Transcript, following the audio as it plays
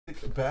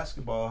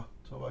basketball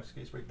 12-box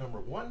case break number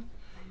 1.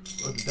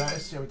 Or the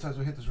dice. See how many times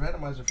we hit this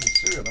randomizer for the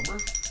serial number.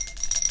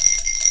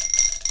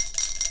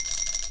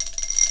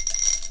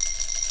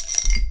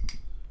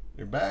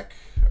 You're back.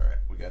 All right,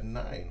 we got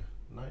 9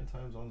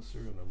 times on the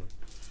serial number.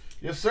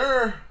 Yes,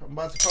 sir. I'm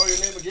about to call your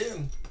name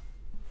again.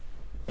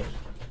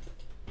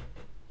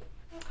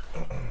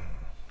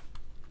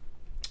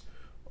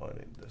 Oh, I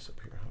need this up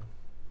here, huh?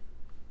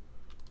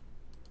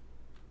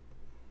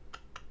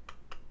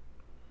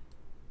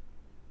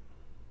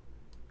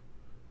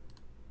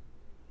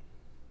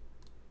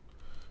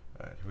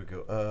 All right, here we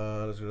go.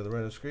 Let's go to the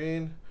random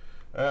screen.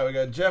 All right, we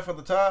got Jeff at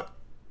the top,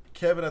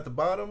 Kevin at the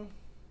bottom.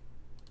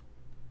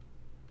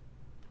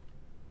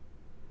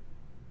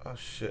 Oh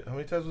shit! How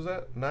many times was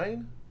that?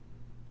 9.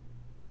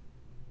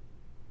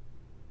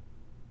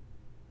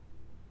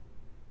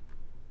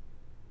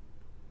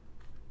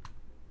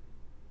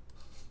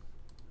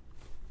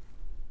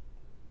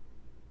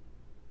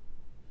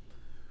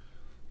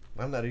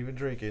 I'm not even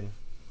drinking.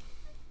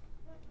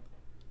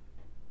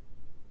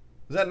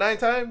 Is that 9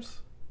 times?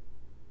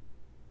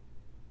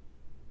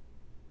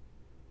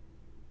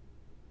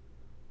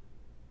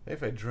 Maybe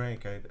if I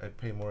drank, I'd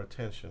pay more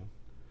attention.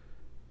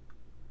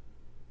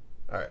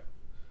 All right.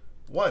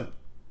 1,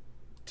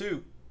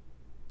 2,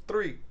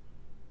 3,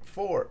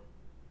 4,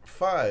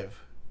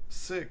 5,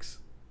 6,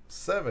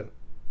 7,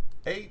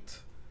 8,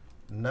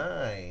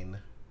 9.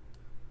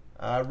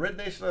 Red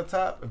Nation at the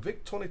top.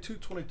 Vic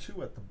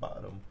 2222 at the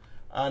bottom.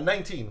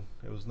 19.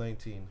 It was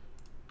 19.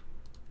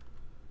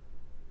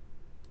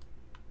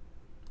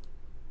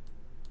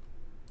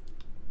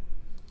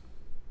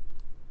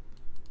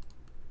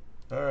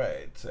 All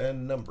right,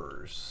 and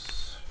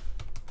numbers.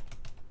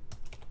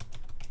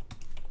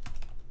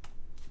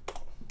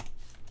 It'd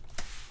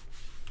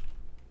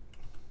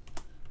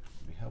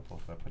be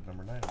helpful if I put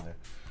number 9 in there.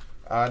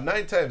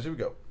 9 times. Here we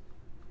go.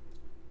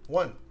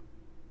 1,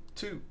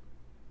 2,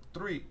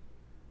 3,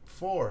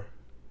 4,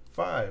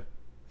 5,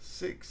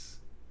 6,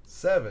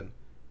 7,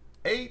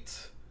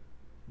 8,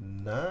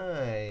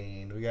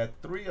 9. We got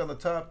 3 on the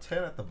top,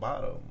 10 at the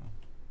bottom.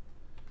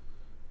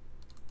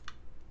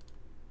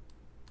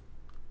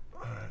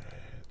 All right.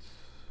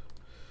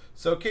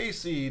 So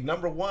Casey,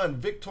 number 1,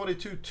 Vic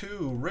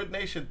 22-2, Red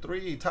Nation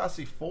 3,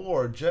 Tassi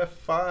 4, Jeff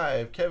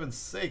 5, Kevin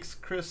 6,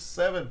 Chris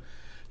 7,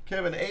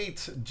 Kevin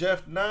 8,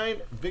 Jeff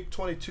 9, Vic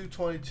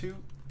 22-22,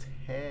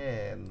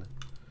 10.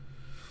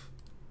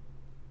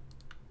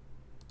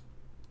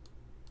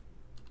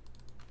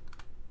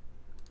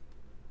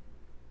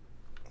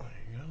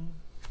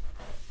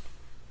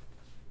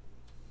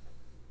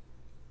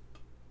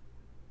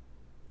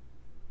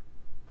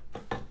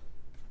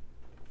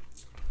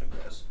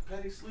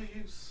 Penny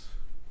sleeves.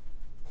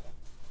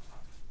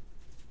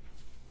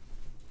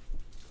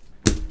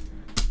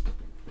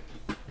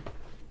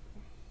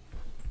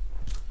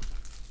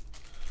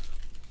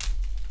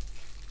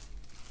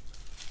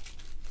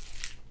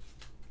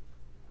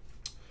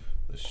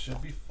 This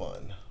should be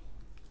fun.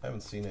 I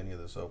haven't seen any of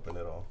this open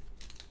at all.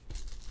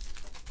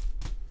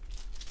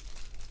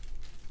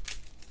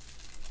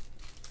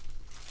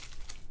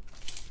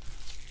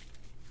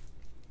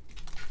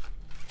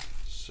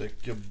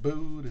 Shake your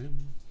booty.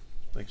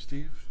 Thanks,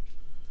 Steve.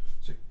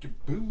 Shake your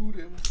booty.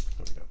 There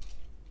we go.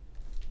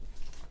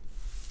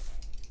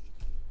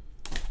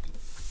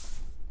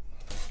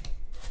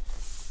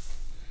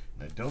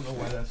 And I don't know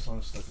why that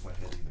song stuck in my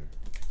head either.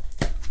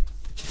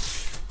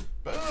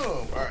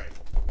 Boom! All right.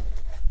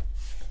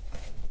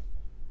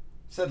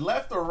 Said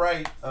left or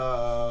right?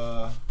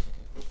 Left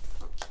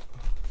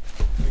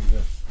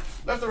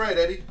or right,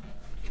 Eddie?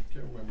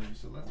 Can't remember. You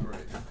said left or right.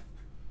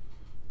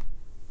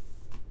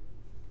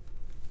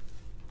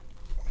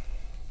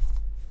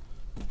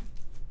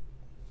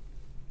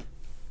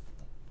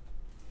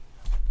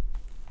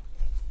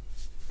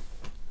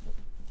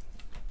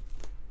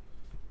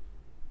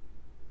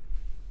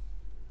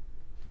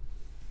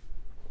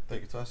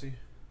 Thank you, Tossie.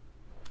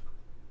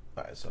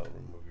 Alright, so I'll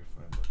remove your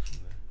 $5 from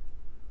there.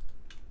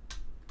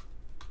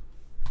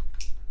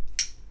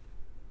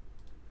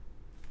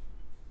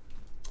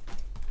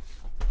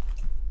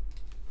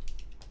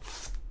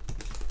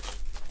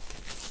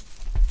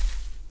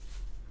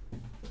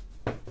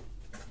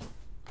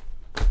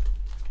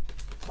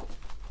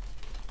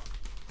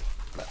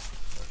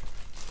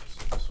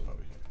 So this one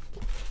over here.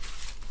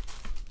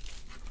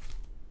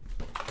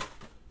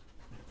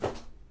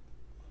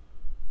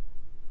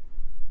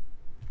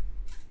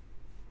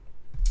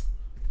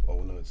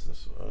 Oh no, it's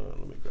this one.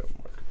 Let me grab a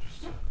marker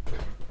just.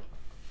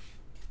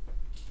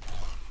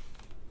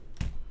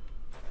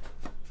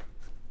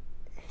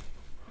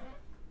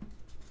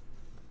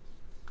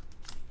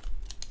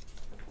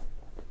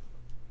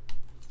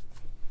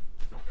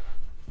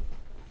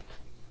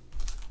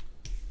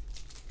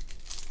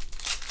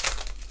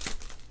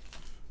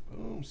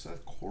 Boom,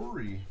 Seth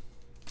Corey.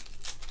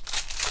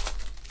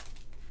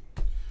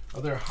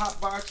 Are there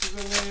hot boxes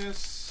in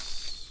this?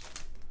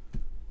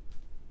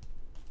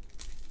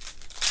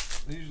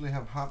 They usually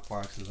have hot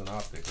boxes in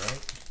Optic,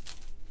 right?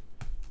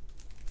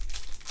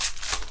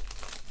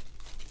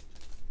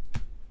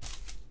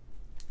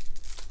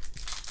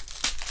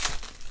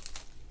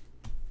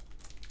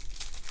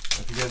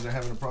 guys are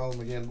having a problem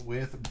again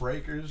with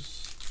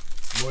breakers,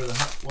 more than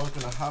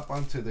welcome to hop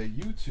onto the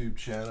YouTube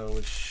channel,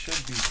 which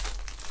shouldn't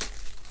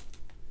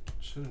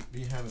be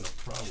having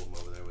a problem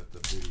over there with the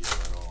video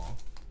at all.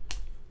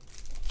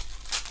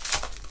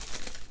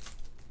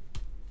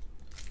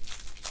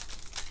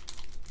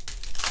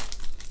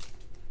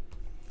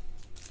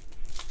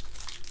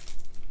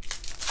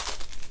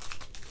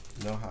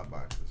 No hot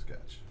boxes,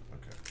 gotcha.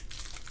 Okay.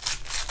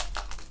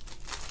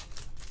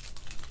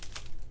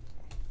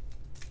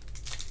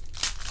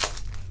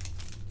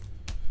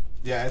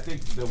 Yeah, I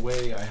think the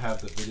way I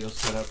have the video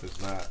set up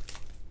is not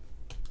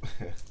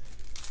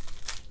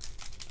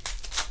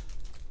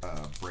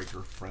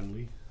breaker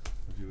friendly,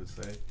 if you would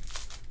say.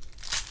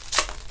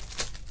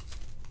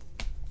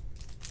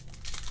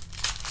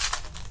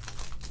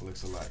 It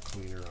looks a lot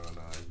cleaner on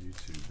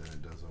YouTube than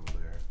it does over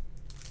there.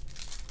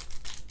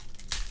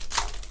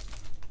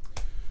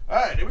 All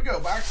right, here we go.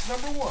 Box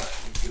number 1.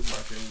 Good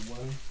luck,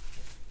 everyone.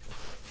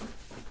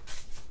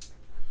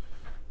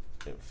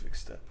 Can't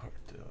fix that part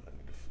though. I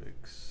need to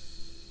fix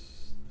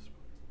this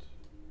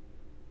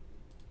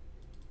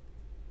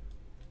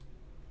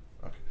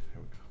part. Okay,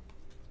 here we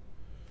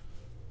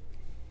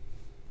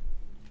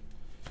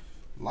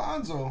go.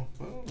 Lonzo,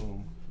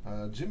 boom.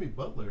 Jimmy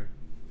Butler.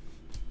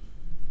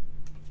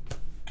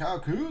 Kyle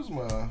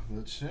Kuzma,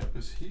 the champ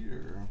is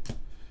here.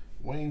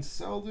 Wayne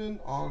Selden,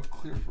 all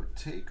clear for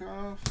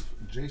takeoff.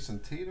 Jason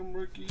Tatum,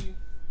 rookie.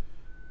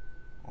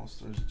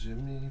 All-Stars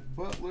Jimmy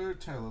Butler,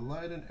 Tyler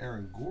Lydon,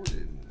 Aaron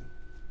Gordon.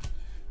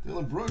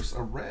 Dylan Brooks,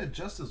 a red.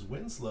 Justice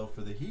Winslow for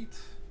the Heat.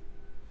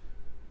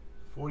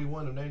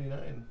 41 of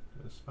 99.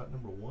 That's spot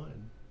number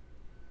 1.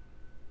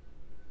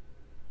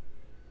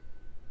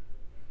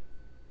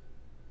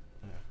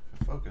 Yeah,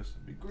 if focus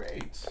would be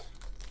great.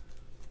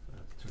 I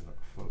have to turn the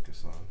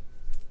focus on.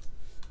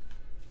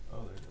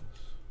 Oh, there it goes.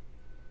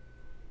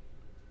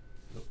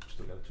 Nope,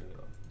 still gotta turn it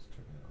on. Let's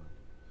turn it on.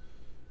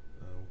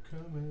 I'm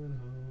coming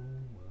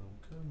home, I'm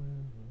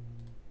coming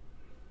home.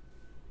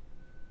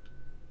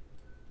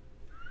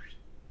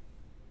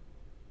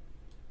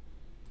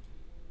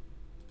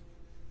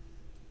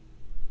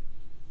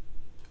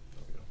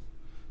 There we go.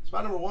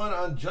 Spot number 1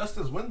 on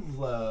Justice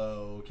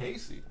Winslow.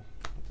 Casey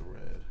with the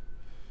red.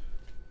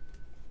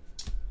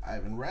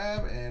 Ivan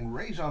Rabb and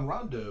Rajon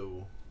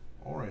Rondo.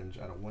 Orange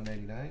out of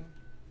 199.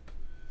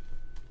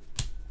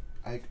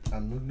 Ike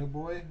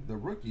Anugnaboy, the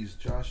rookies,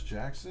 Josh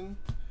Jackson,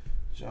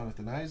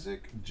 Jonathan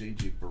Isaac,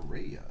 JJ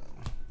Barea,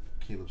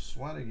 Caleb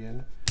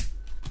Swanigan,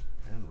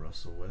 and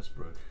Russell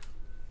Westbrook.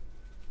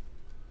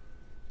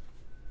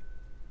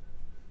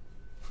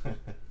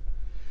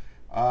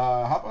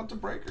 Hop on to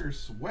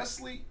breakers.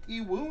 Wesley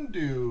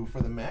Iwundu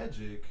for the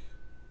Magic.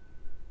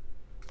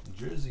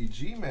 Jersey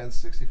G-Man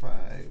 65.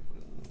 Ooh.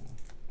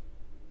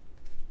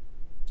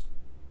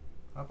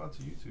 Hop on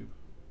to YouTube.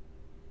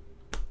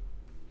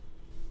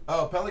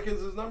 Oh,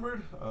 Pelicans is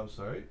numbered? Oh,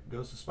 sorry.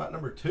 Goes to spot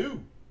number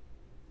 2.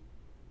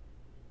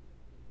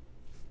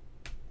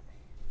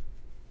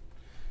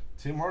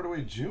 Tim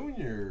Hardaway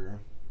Jr.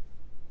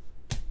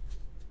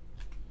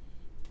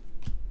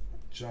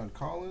 John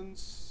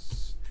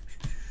Collins.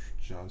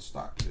 John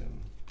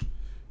Stockton.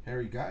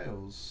 Harry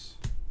Giles.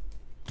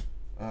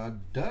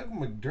 Doug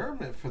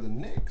McDermott for the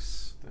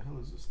Knicks. The hell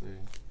is this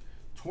thing?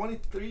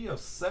 23 of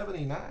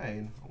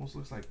 79. Almost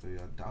looks like the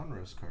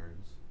Donruss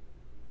cards.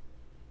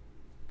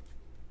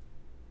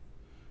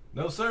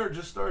 No, sir.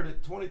 Just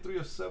started 23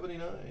 of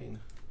 79.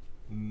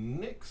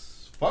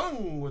 Knicks.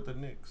 Fun with the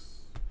Knicks.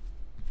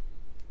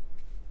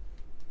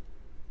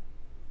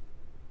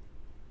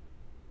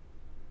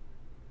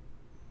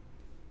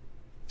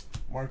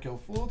 Markelle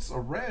Fultz, a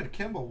red.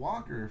 Kemba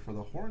Walker for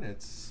the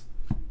Hornets.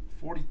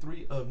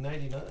 43 of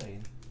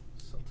 99.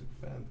 Celtic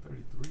fan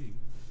 33.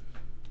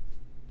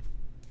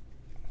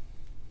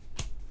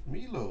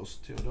 Milos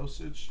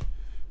Teodosic.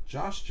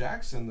 Josh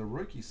Jackson, the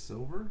rookie,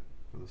 silver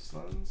for the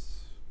Suns.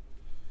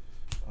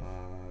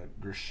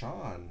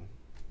 Gershon,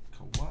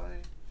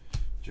 Kawhi,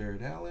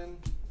 Jared Allen,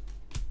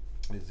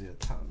 Isaiah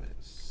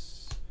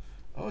Thomas,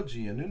 OG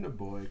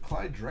Anunoby,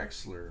 Clyde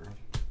Drexler,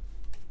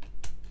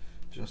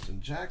 Justin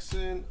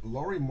Jackson,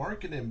 Lauri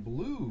Markkanen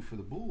blue for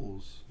the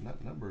Bulls,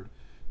 not numbered,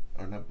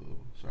 or not blue,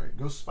 sorry,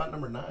 goes spot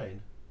number 9.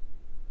 And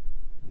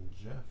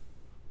Jeff,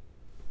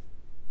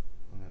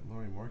 and that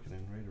Lauri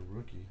Markkanen, rated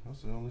rookie.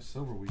 That's the only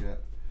silver we got.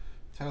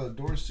 Tyler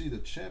Dorsey, the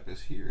champ,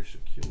 is here.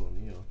 Shaquille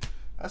O'Neal.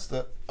 That's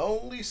the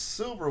only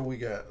silver we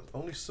got.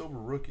 Only silver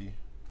rookie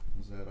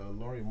is that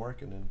Lauri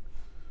Markkanen.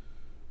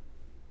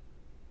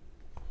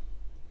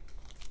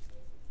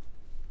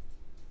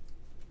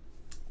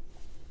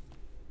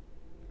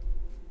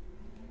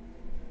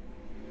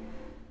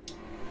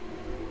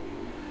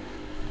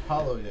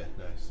 Hollow, yeah,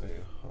 nice. There you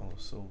go. Hollow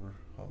silver.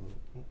 Hollow.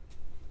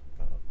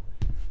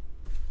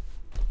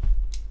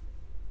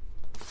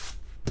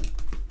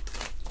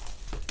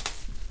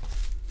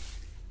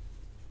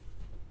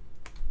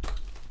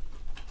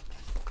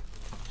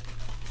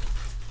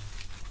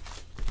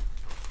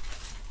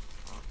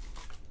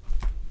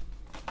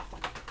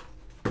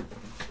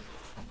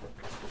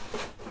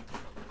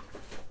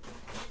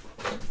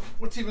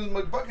 What team is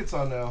McBuckets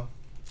on now?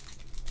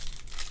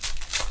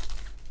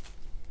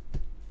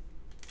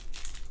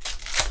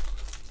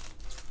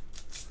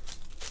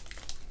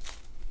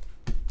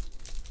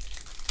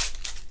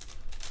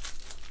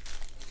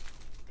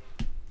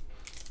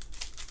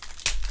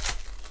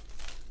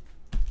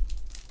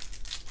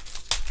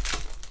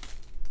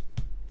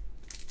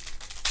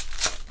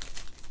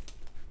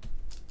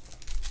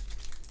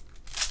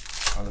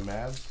 On the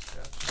Mavs?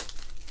 Gotcha.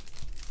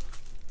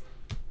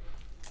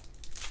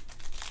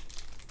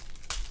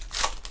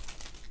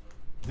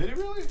 Did he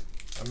really?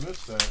 I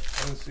missed that.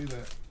 I didn't see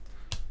that.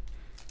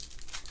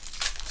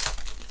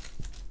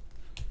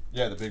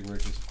 Yeah, the big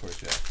rookies, of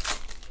course, yeah.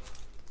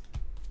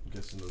 I'm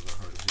guessing those are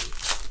hard to hit.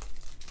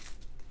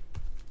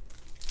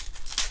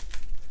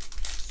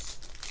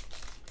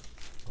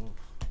 Oh,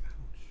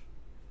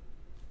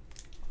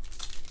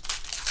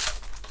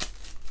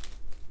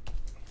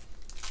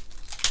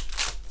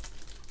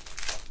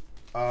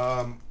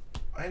 ouch.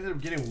 I ended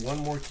up getting one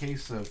more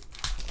case of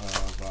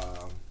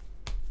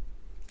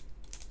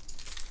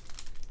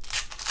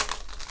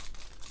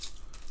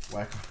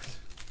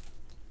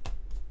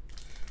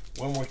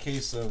one more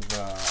case of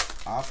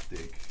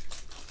Optic,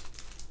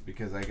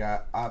 because I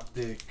got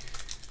Optic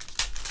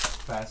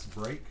fast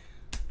break,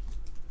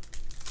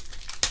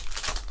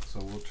 so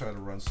we'll try to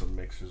run some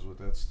mixers with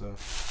that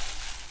stuff.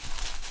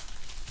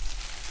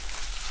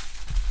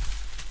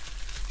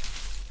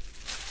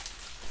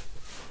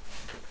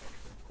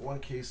 One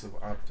case of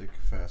Optic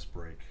fast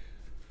break.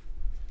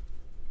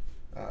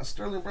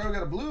 Sterling Brown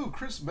got a blue.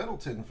 Chris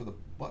Middleton for the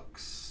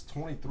Bucks,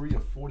 23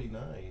 of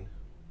 49.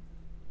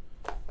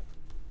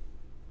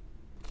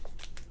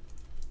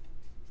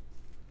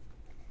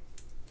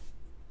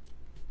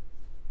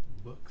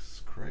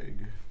 Bucks,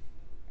 Craig.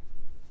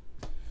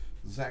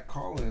 Zach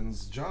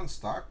Collins, John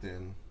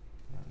Stockton,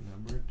 not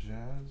numbered,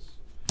 Jazz.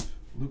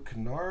 Luke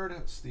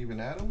Kennard, Steven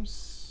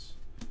Adams,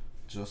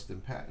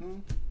 Justin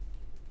Patton,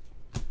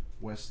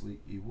 Wesley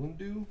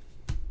Iwundu,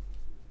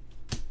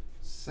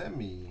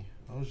 Semi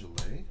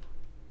Ojale,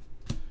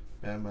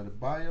 Bam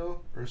Adebayo,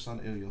 Ersan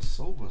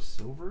Ilyasova,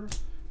 silver.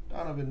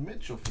 Donovan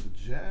Mitchell for the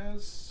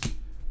Jazz.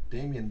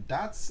 Damian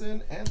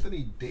Dotson,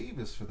 Anthony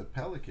Davis for the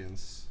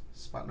Pelicans.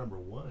 Spot number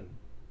 1.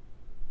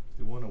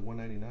 They won a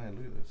 199.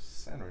 Look at the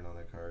centering on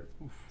that card.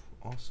 Oof,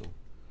 awesome.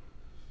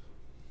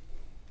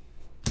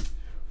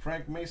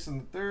 Frank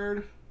Mason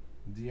III,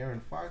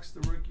 De'Aaron Fox,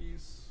 the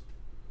rookies.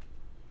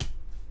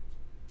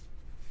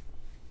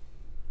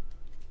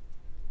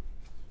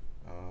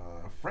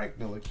 Frank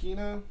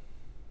Ntilikina,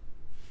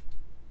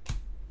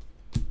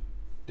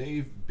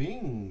 Dave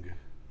Bing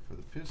for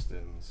the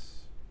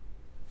Pistons.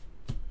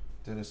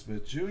 Dennis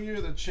Smith Jr.,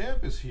 the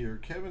champ is here.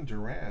 Kevin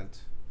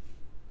Durant,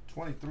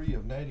 23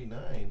 of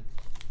 99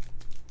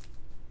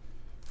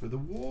 for the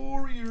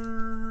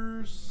Warriors.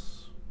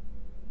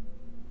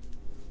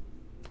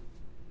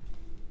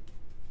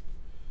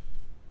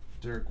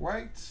 Derek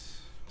White,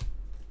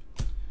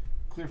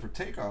 clear for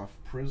takeoff,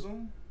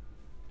 Prism,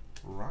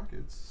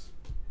 Rockets.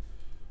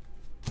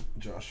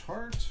 Josh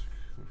Hart,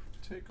 clear for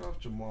takeoff,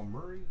 Jamal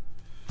Murray.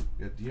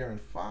 We got De'Aaron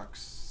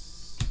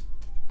Fox,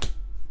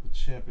 the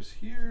champ is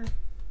here.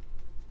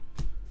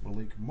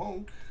 Malik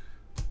Monk,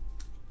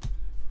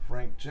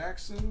 Frank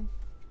Jackson,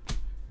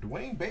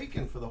 Dwayne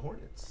Bacon for the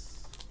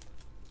Hornets.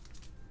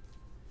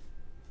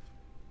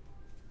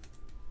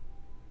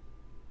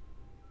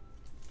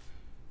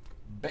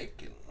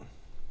 Bacon.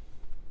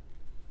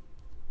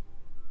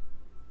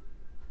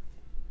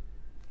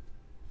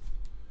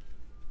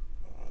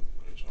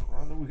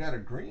 We got a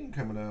green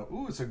coming out.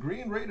 Ooh, it's a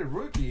green rated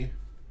rookie.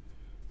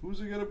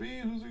 Who's it gonna be?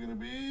 Who's it gonna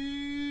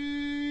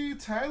be?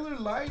 Tyler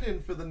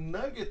Lydon for the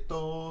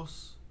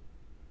Nuggets.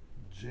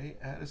 Jay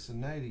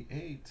Addison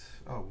 98.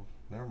 Oh,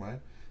 never mind.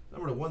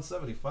 Number to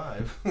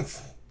 175.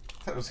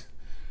 that was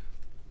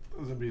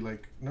gonna be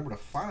like number to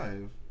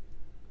 5.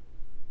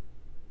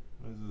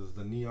 This is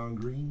the neon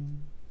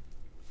green.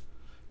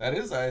 That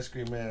is Ice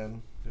Cream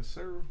Man. Yes,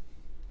 sir.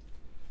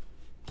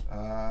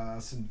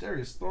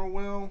 Sindarius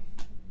Thornwell.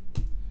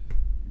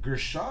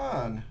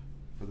 Gershon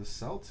for the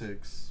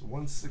Celtics.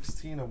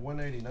 116 of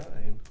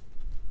 189.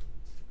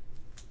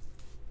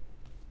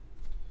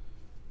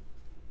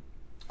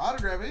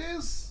 Autograph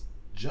is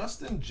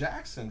Justin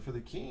Jackson for the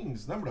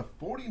Kings. Number to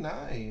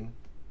 49.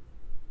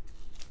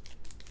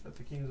 That's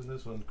the Kings in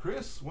this one.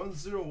 Chris,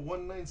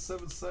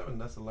 101977.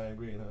 That's a lime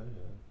green, huh?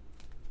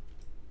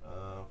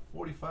 Yeah.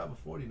 45 of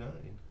 49.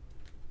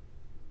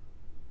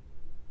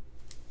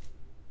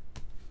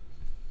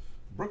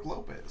 Brooke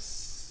Lopez,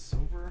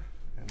 silver,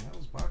 and that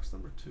was box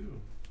number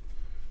 2.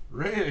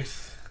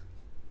 Race.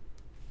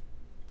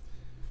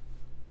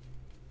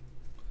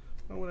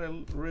 What would I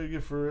really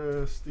get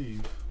for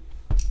Steve?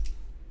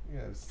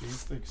 Yeah, Steve,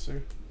 thank you,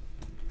 sir.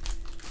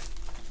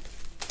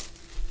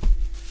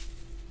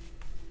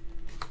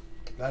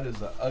 That is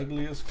the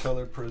ugliest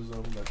color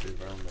prism that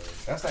they've ever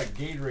made. That's like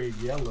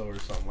Gatorade yellow or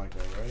something like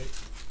that, right?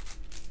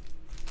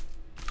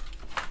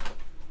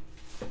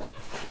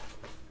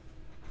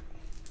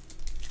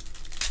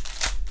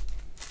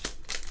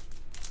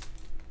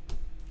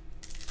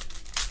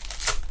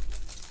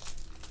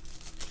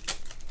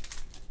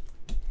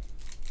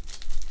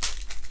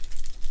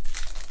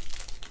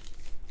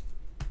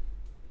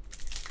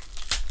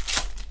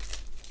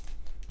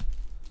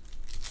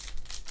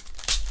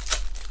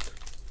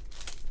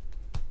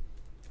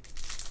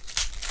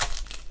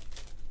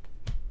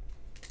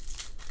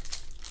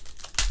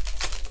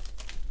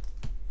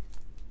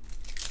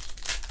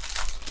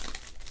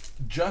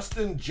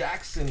 Justin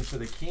Jackson for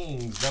the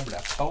Kings, number to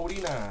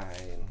 49.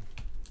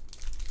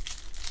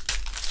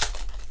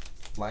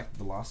 Black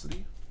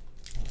Velocity.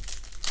 See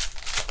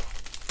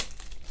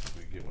if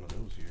we can get one of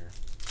those here.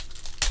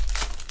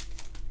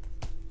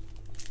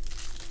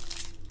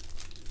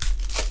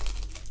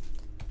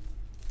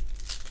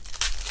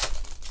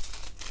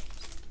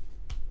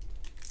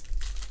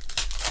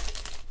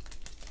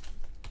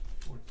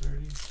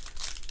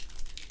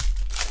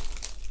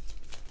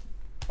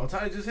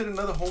 Ohtani just hit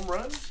another home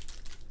run.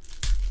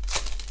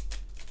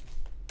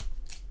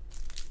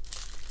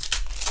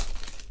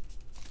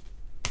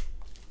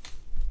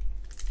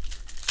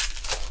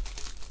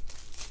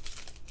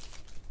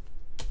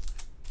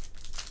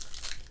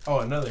 Oh,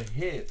 another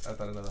hit. I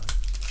thought another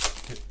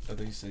hit. I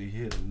thought you said he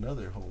hit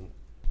another home.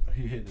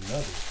 He hit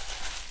another.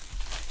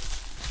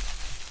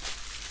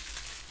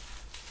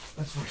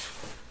 That's racial.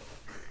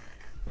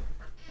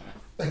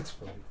 That's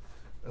funny.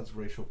 That's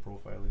racial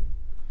profiling.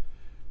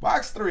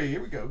 Box 3.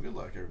 Here we go. Good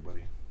luck,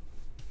 everybody.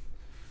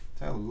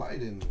 Tyler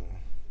Lydon.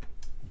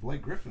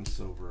 Blake Griffin,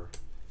 silver.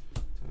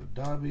 Tyler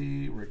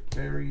Dobby. Rick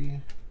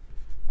Barry.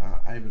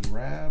 Ivan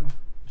Rabb.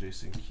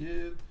 Jason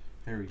Kidd.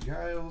 Harry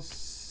Giles.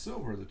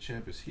 Silver. The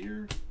champ is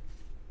here.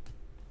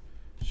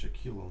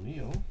 Shaquille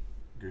O'Neal.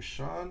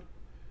 Gershon.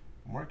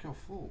 Markel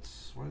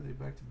Fultz. Why are they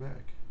back to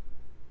back?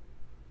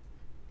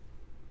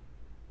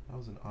 That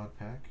was an odd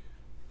pack.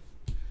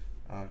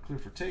 Clear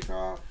for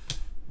takeoff.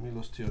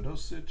 Milos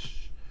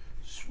Teodosic.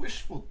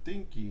 Swishful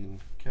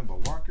thinking.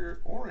 Kemba Walker.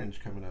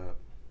 Orange coming up.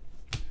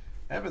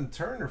 Evan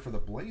Turner for the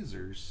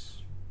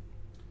Blazers.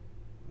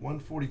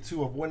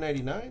 142 of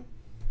 199.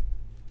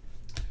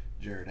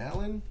 Jared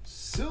Allen.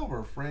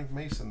 Silver Frank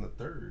Mason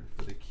III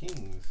for the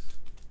Kings.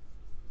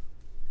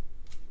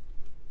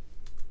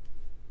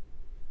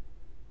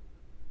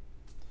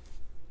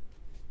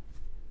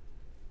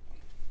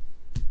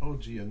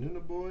 OG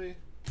Anunoboy.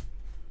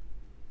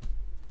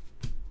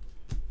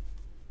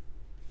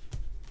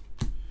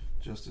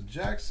 Justin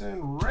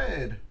Jackson.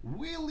 Red.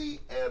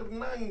 Willie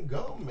Hernan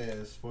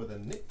Gomez for the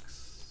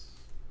Knicks.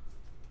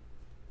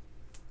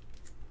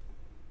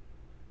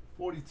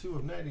 42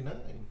 of 99.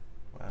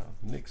 Wow.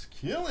 Knicks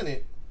killing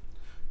it.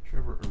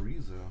 Trevor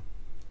Ariza.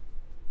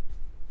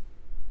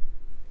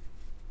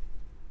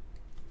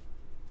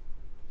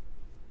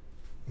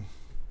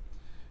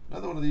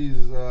 Another one of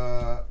these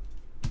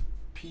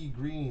P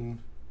Green.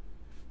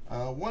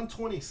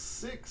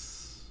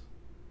 126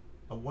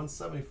 of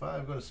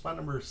 175. Going to spot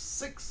number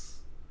 6.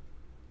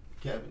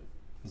 Kevin.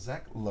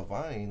 Zach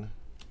Levine.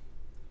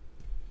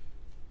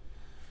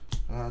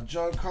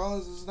 John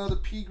Collins is another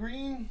P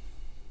Green.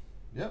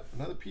 Yep,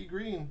 another P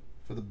Green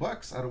for the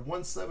Bucks out of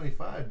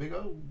 175. Big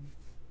O.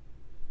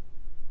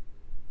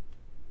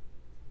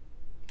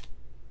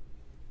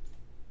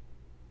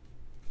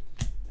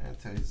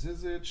 Ante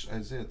Zizic.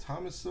 Isaiah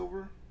Thomas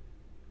silver.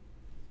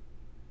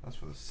 That's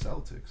for the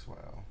Celtics.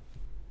 Wow.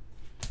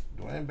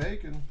 Dwayne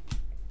Bacon.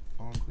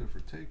 On clear for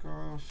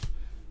takeoff.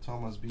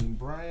 Thomas Bean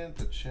Bryant.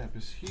 The champ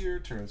is here.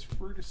 Terrence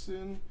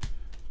Ferguson.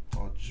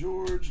 Paul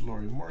George.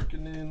 Laurie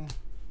Markkinen.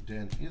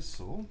 Dan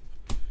Issel.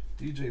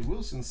 DJ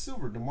Wilson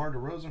silver. DeMar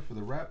DeRozan for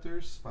the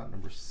Raptors. Spot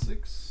number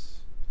 6.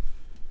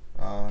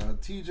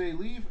 TJ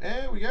Leaf.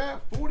 And we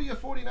got 40 of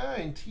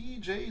 49.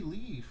 TJ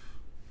Leaf.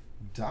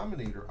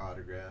 Dominator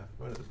autograph.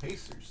 Going to the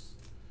Pacers.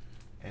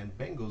 And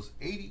Bengals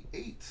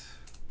 88.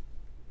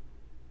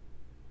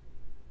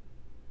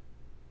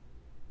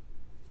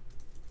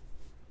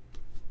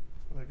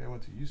 That guy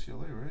went to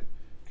UCLA, right?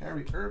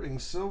 Kyrie Irving,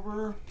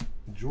 silver.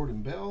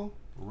 Jordan Bell,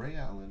 Ray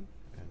Allen,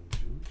 and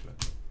Julius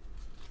Randle.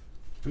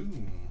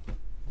 Boom.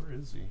 Where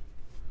is he?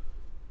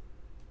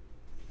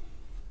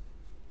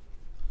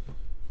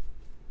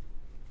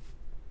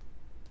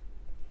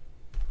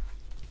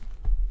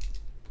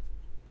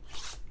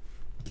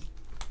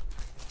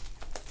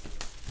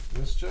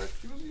 Miss Chuck,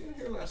 he was in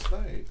here last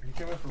night. He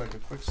came in for like a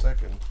quick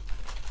second.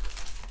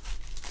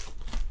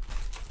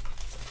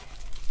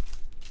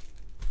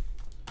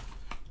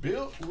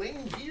 Bill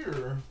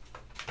Laimbeer.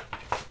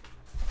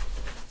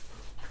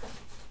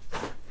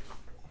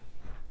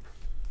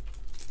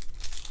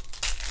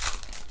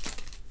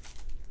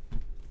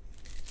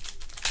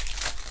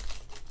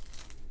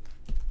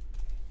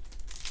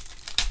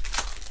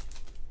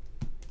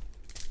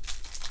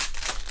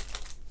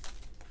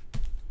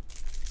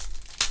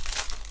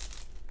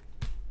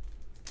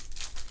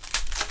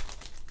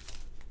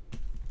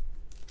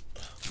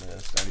 Man,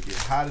 it's starting to get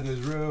hot in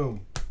his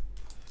room.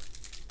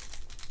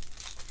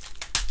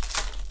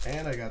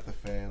 And I got the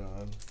fan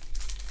on.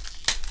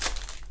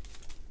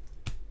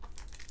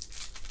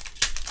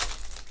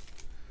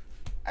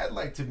 I'd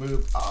like to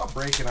move all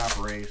breaking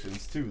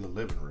operations to the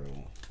living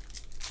room.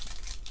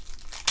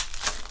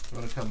 You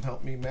want to come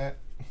help me, Matt?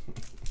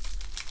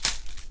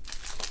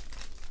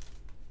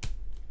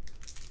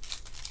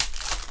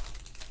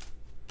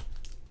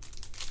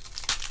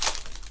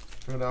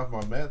 Turn off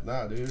my meth?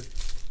 Nah, dude.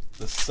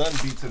 The sun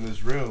beats in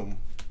this room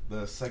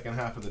the second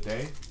half of the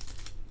day.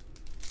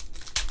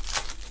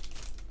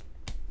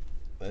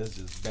 It's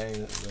just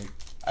bang,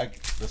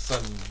 like the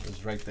sun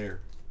is right there.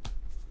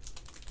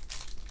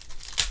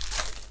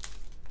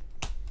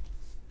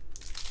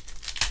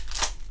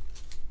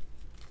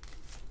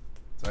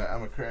 Alright,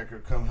 I'm a cracker.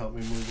 Come help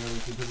me move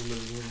everything to the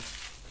living room.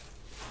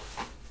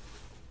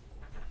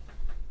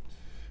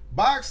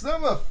 Box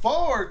number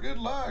 4. Good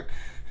luck.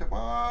 Come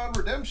on,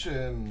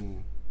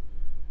 redemption.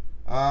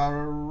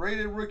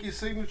 Rated rookie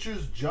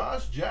signatures.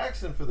 Josh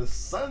Jackson for the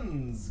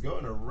Suns.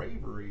 Going to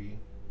Ravery.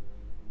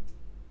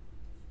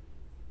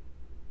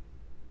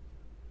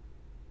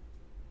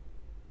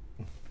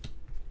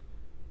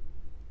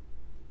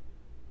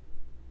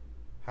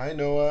 Hi,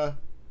 Noah.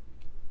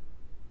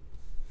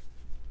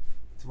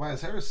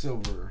 Tobias Harris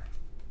silver.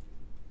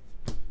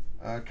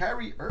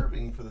 Kyrie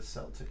Irving for the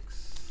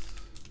Celtics.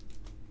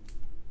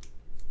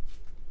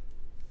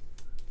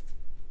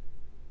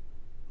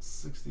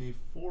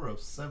 '64 of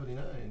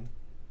 '79.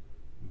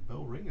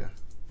 Bill Ringa.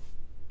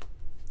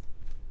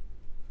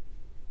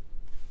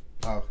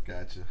 Oh,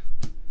 gotcha.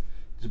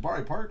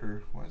 Jabari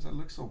Parker. Why does that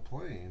look so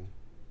plain?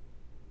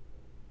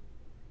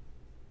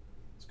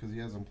 It's because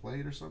he hasn't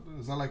played or something?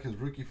 Is that like his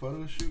rookie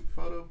photo shoot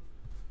photo?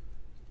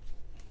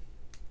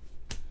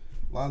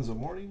 Lonzo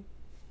Mourning.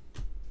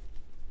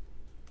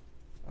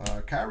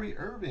 Kyrie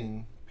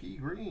Irving. P.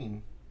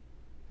 Green.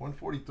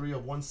 143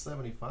 of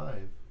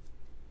 175.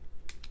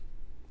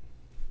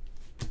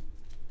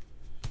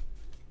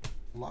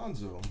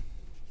 Lonzo.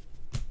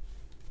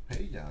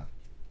 Hey, yeah.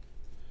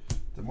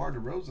 DeMar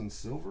DeRozan,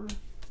 silver.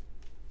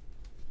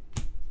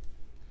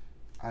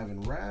 Ivan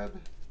Rabb.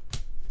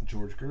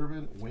 George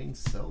Gervin. Wayne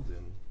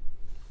Selden.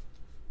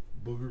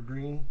 Booger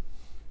green.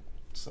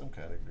 Some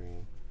kind of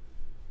green.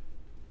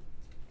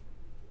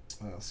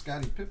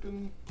 Scottie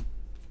Pippen.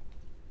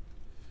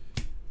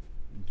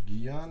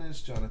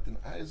 Giannis. Jonathan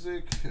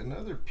Isaac.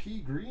 Another P.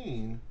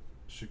 Green.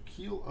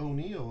 Shaquille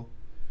O'Neal.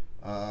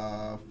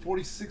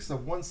 46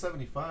 of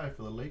 175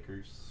 for the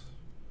Lakers.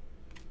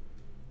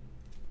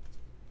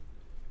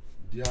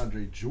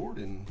 DeAndre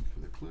Jordan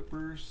for the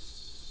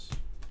Clippers.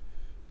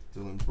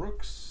 Dylan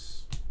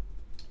Brooks.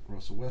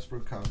 Russell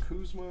Westbrook. Kyle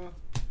Kuzma.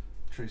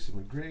 Tracy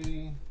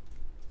McGrady.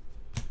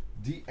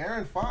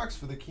 De'Aaron Fox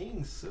for the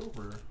Kings.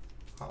 Silver.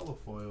 Hollow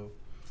foil.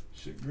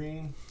 Shit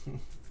green.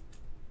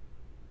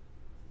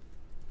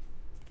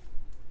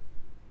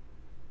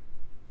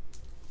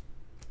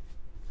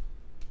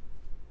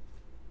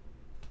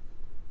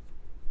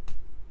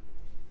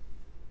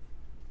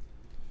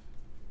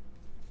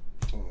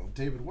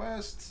 David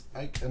West,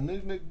 Ike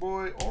Anignic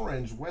Boy,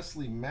 orange,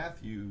 Wesley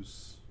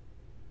Matthews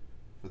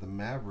for the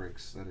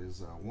Mavericks. That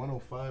is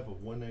 105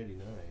 of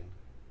 199.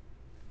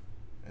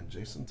 And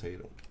Jason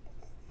Tatum.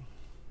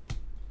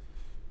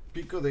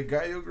 Pico de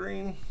Gallo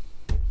green.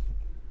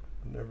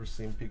 I've never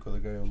seen Pico de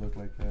Gallo look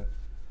like that.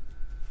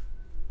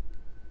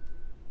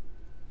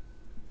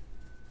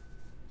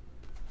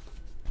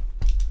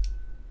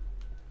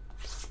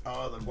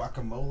 Oh, the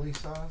guacamole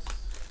sauce.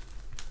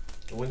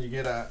 When you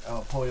get a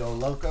Pollo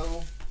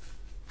Loco.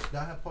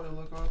 Y'all have Pollo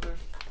Loco out there?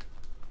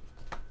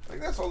 Like,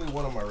 that's only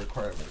one of my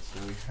requirements. So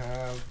we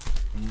have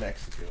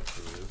Mexican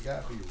food. It's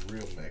got to be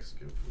real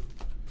Mexican food.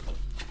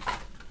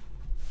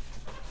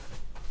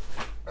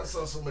 I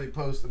saw somebody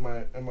post in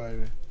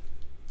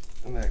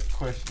that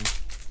question.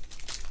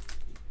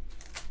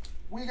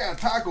 We got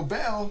Taco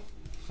Bell.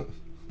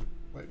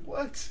 Like,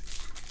 what?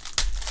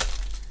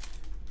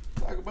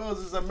 Taco Bell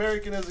is as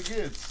American as it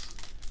gets.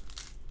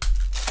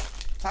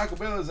 Taco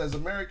Bell is as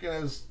American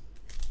as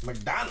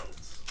McDonald's.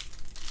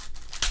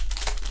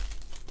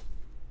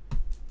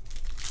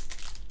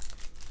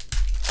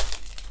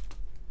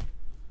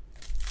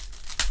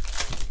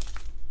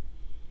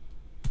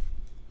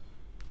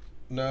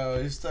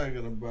 No, he's talking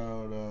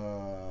about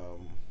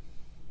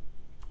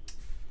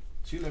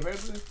Chile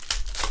Verde.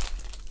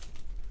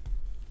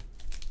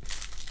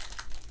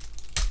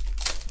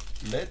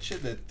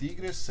 Leche de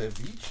tigre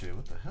ceviche.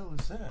 What the hell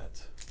is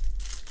that?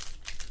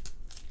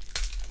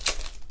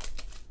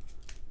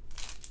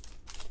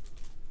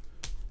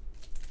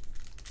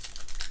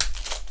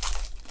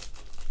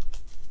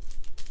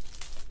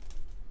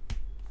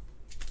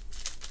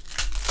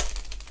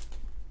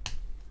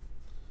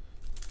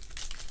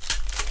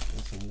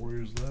 Some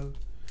Warriors love.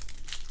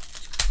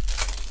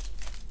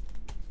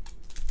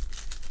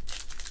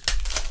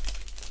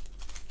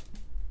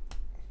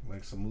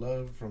 Like some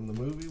love from the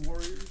movie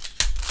Warriors.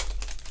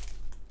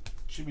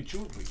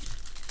 Chimichurri.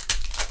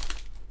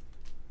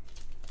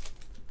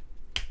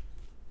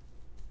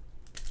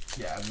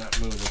 Yeah, I'm not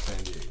moving to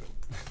San Diego.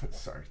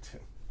 Sorry,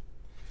 Tim.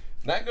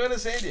 Not going to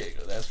San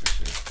Diego, that's for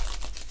sure.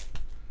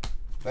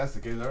 If that's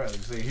the case, I'd rather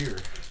stay here.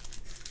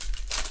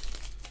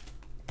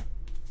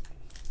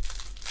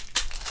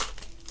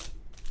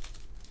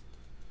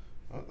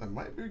 Oh, that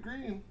might be a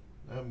green.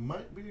 That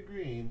might be a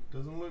green.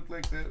 Doesn't look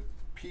like that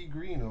pea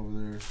green over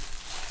there.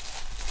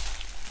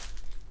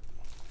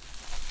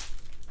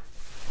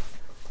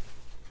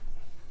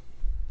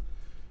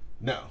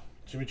 No,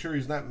 chimichurri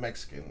is not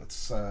Mexican. It's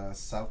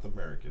South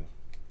American.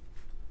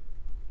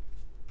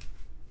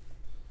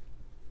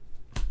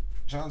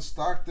 John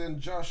Stockton,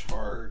 Josh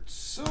Hart,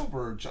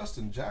 silver,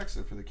 Justin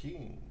Jackson for the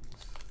Kings.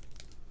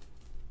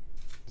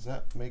 Does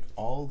that make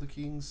all the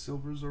Kings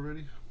silvers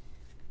already?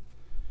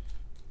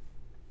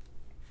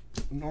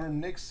 Norm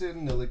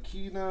Nixon,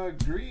 Nilakina,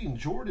 green,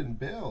 Jordan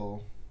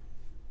Bell.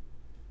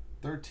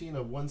 13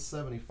 of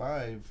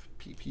 175,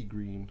 PP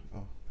green.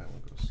 Oh, that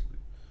one goes to sleep.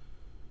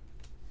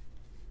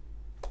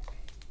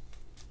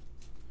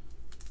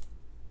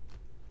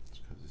 It's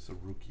because it's a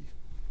rookie.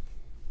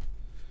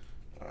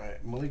 All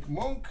right, Malik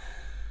Monk,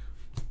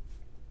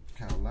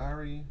 Kyle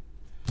Lowry,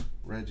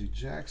 Reggie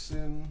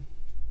Jackson,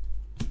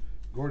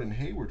 Gordon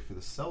Hayward for the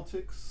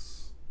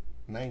Celtics.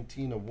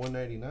 19 of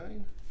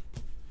 199.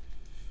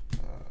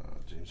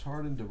 James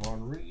Harden,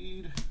 Devon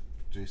Reed,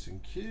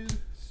 Jason Kidd,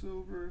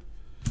 silver.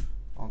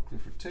 All clear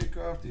for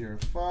takeoff.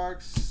 De'Aaron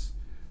Fox.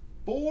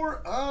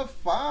 4 of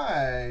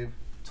 5.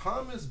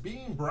 Thomas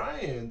Bean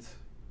Bryant.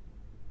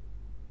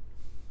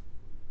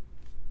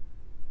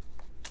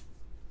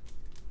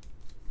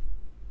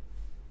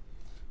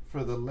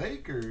 For the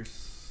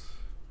Lakers.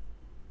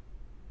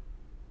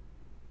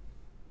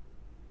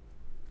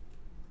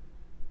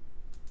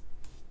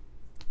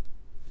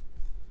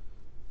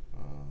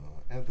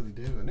 Anthony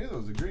Davis. I knew there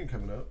was a green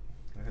coming up.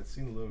 I had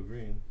seen a little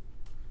green.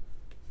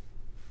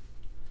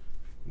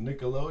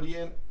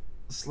 Nickelodeon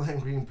Slam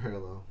Green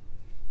Parallel.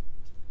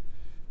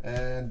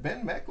 And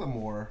Ben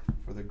McLemore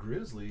for the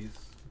Grizzlies.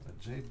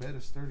 J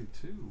Bettis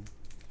 32.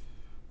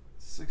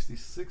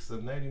 66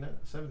 of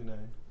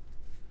 79.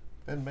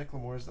 Ben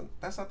McLemore is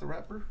that's not the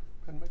rapper.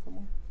 Ben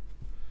McLemore.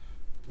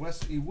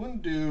 Wes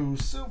Iwundu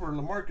silver.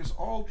 LaMarcus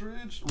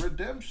Aldridge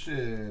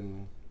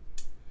redemption.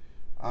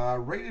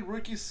 Rated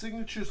rookie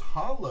signatures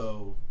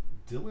hollow.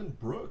 Dylan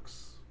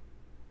Brooks.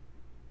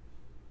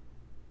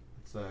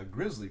 It's a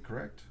Grizzly,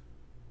 correct?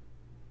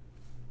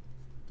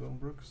 Dylan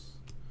Brooks.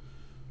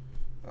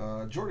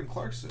 Jordan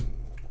Clarkson.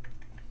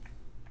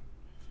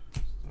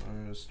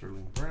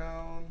 Sterling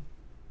Brown.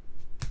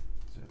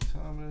 Zach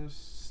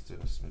Thomas.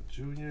 Dennis Smith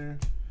Jr.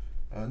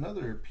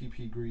 Another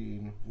PP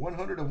green.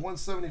 100 of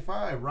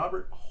 175.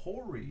 Robert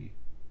Horry.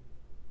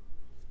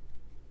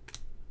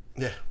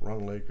 Yeah,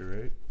 wrong Laker,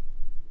 right?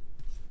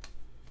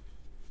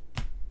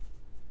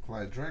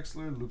 Clyde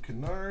Drexler, Luke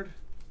Kennard,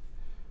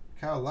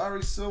 Kyle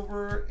Lowry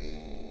silver,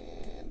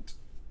 and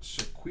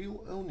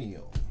Shaquille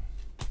O'Neal.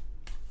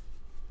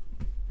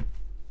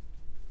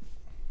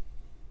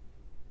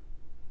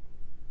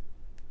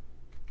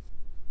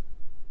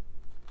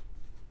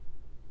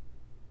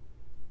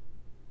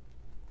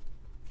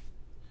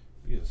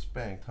 You get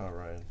spanked, huh,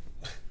 Ryan?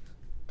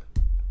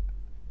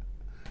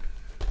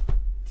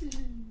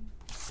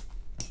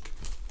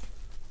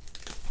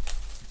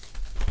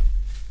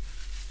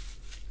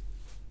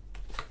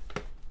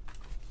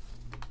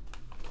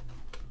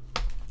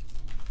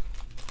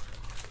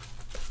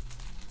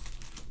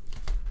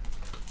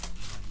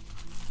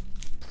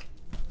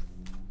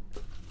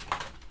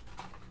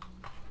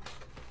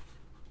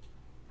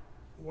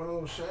 One of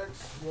those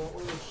shacks? You want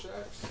one of those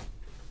shacks?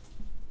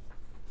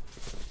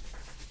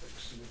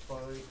 Should be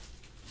fine.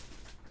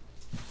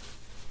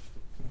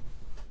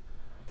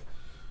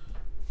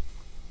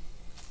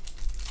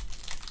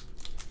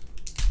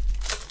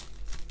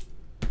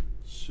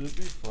 Should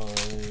be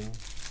fine.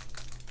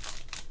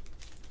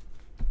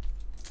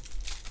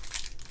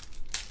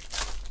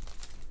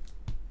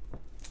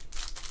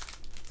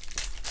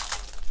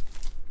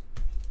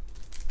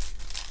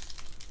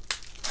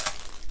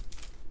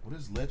 What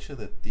is leche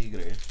de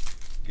tigre,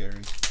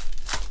 Gary?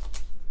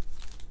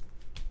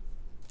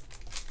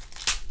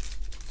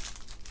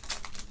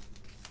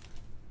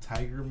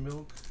 Tiger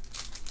milk?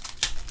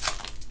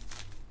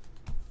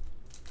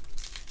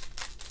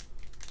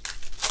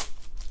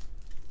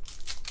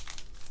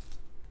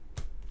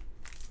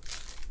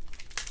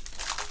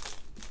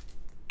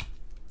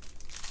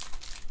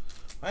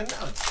 I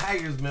know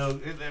tiger's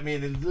milk. I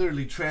mean, it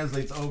literally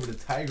translates over to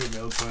tiger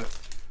milk, but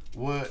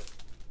what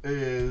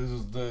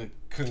is the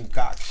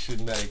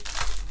concoction that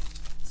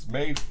it's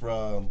made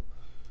from?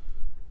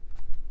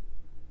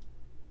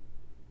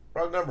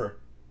 Wrong number.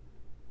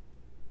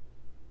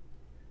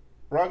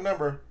 Wrong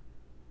number.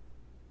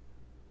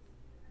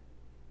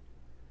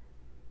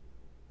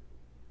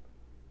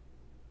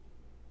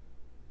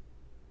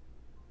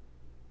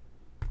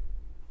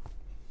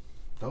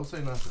 Don't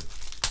say nothing.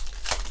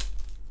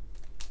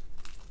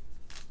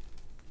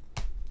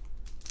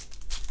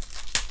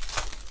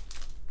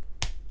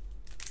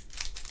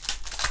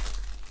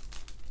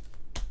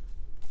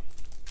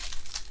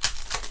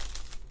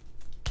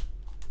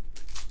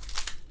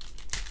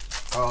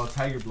 Oh,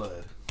 tiger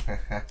blood.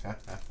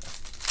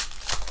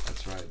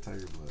 That's right,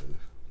 tiger blood.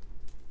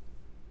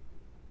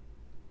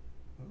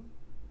 Oh,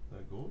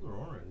 that gold or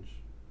orange?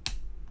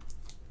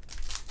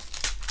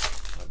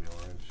 Might be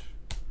orange.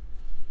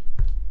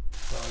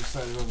 Not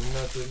excited over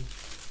nothing.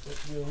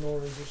 Let's be an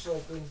orange or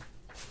something.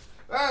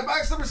 Alright,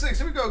 box number 6.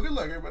 Here we go. Good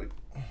luck, everybody.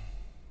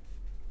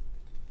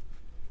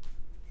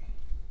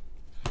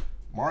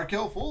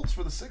 Markelle Fultz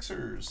for the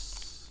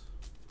Sixers.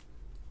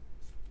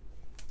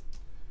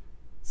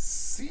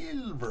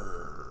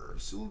 Silver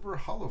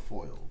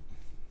holofoil.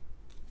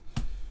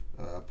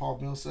 Paul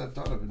Millsap,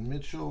 Donovan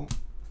Mitchell,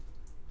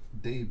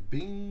 Dave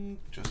Bing,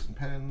 Justin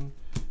Penn,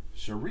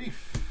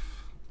 Sharif,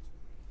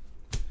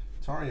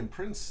 Tarian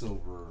Prince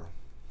silver,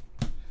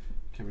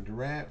 Kevin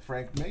Durant,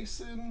 Frank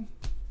Mason,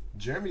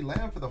 Jeremy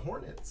Lamb for the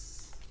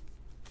Hornets.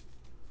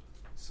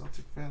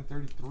 Celtic fan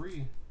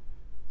 33,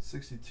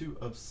 62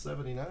 of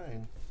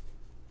 79.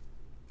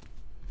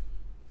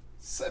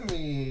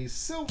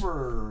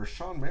 Semi-silver,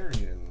 Sean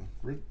Marion.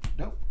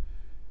 Nope.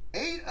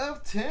 8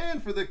 of 10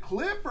 for the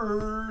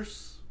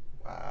Clippers.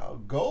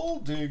 Wow,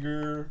 Gold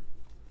Digger.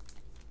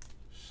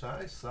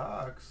 Shy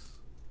Sox.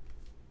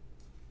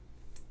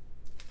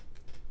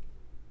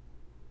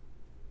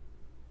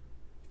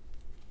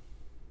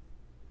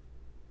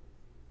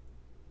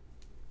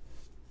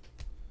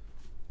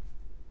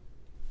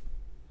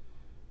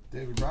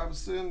 David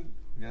Robinson.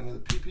 We got another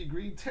PP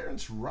Green.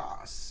 Terrence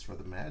Ross for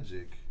the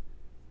Magic.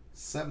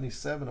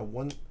 77 of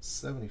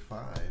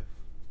 175.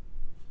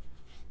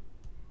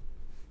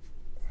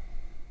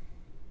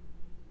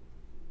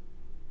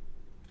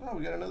 Oh,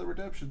 we got another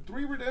redemption.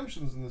 3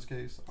 redemptions in this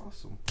case.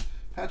 Awesome.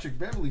 Patrick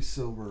Beverly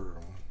Silver.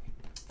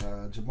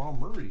 Jamal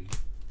Murray.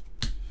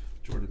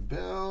 Jordan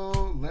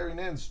Bell. Larry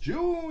Nance Jr.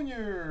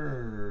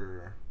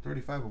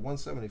 35 of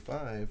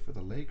 175 for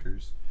the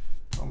Lakers.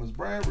 Thomas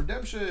Bryant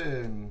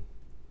redemption.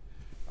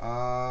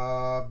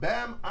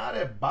 Bam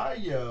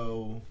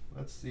Adebayo.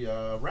 That's the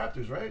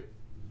Raptors, right?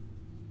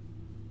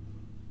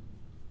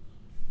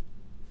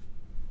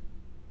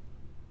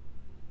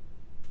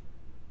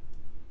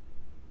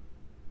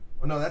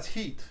 Oh, no, that's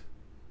Heat.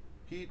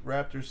 Heat,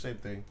 Raptors, same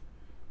thing.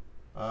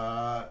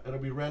 It'll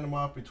be random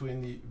off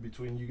between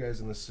you guys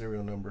and the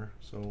serial number.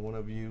 So one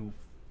of you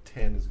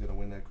 10 is gonna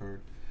win that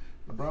card.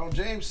 LeBron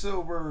James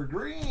Silver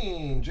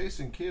Green.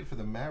 Jason Kidd for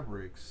the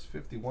Mavericks.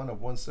 51 of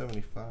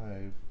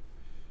 175.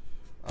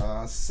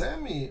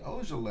 Semi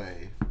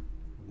Ojeleye.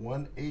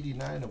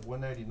 189 of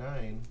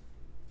 199.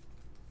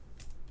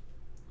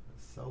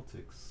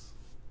 Celtics.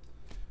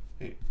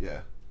 Hey,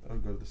 yeah, I'll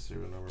go to the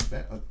serial number.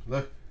 Bam,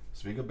 look,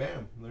 speak of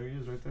Bam, there he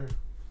is right there.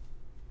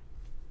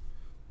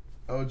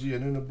 OG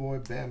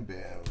Anunoboy, Bam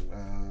Bam.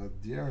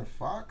 De'Aaron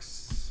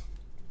Fox.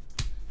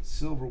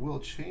 Silver Will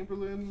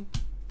Chamberlain.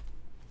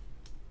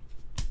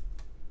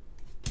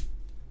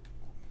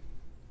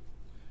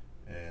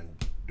 And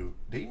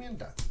Damian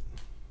Dotson.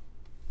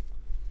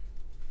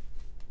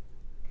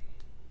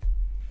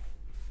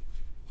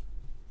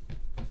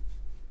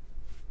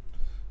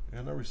 I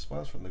got no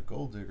response from the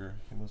Gold Digger.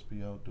 He must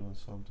be out doing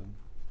something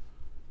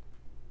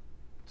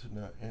to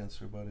not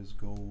answer about his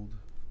gold.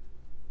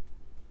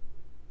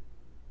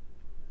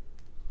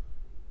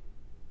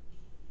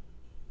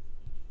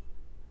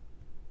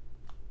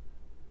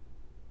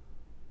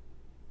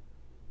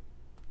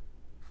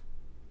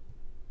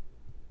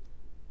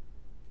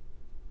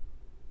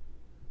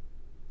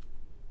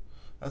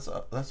 That's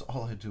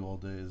all I do all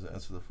day is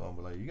answer the phone.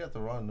 But like, you got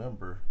the wrong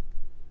number.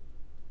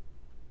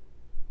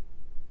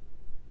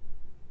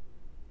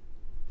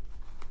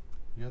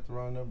 You got the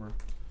wrong number.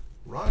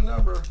 Wrong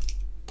number.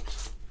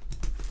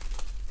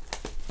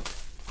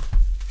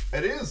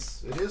 It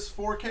is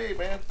 4K,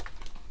 man.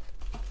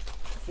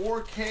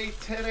 4K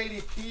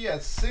 1080p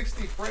at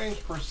 60 frames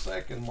per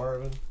second,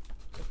 Marvin.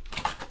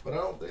 But I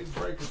don't think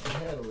breakers can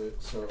handle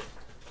it, so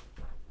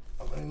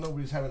I mean,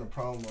 nobody's having a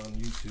problem on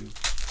YouTube.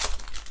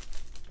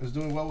 Is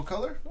doing well with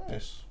color?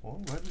 Nice. Well,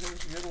 I'm glad you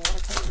guys are getting a lot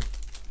of color.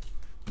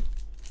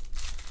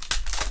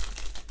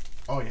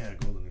 Oh yeah,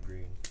 gold and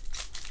green.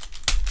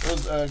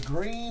 There's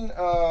green,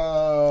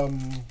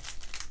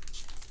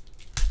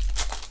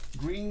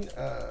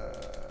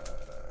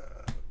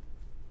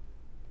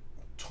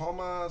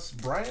 Thomas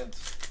Bryant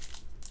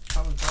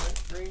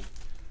green,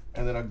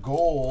 and then a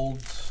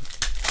gold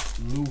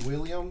Lou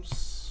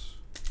Williams,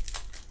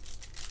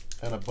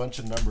 and a bunch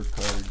of numbered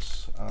cards.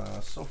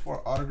 So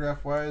far,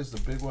 autograph wise, the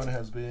big one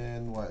has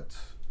been what?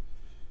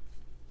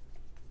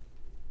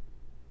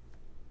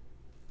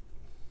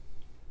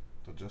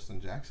 The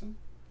Justin Jackson.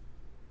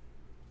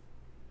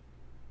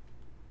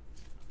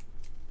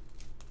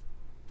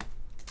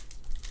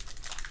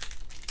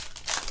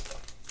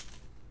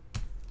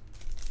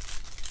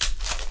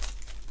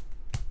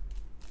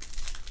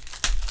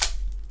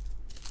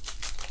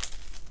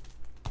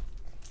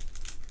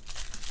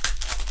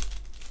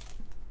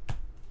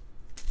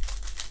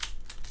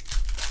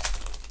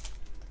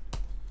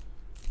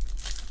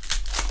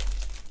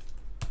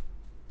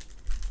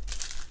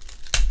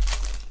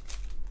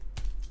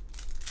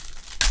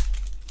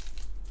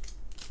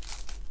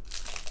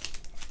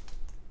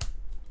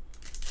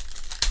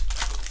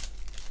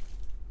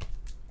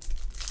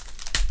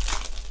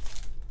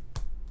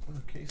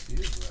 Casey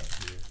is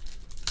right here.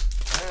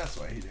 That's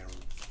why he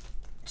didn't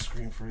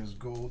scream for his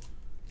gold.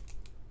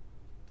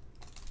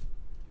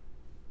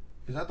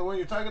 Is that the one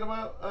you're talking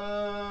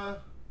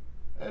about,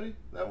 Eddie?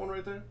 That one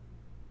right there?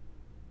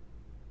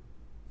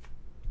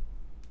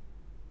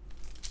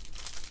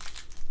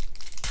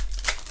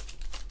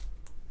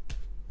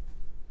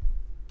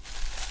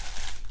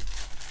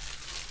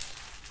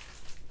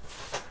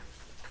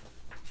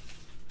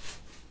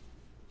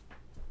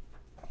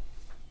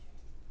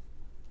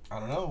 I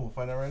don't know. We'll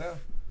find out right now.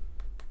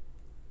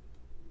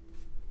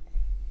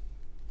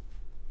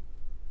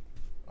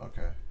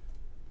 Okay.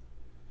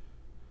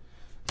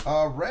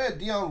 Red,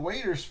 Dion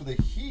Waiters for the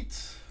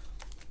Heat.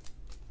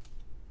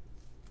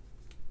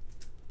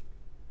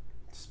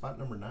 Spot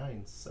number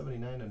 9,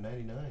 79 of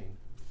 99.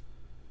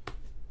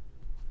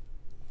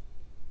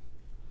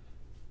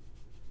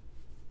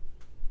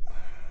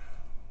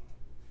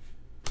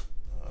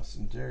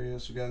 Austin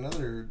Darius. We got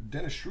another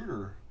Dennis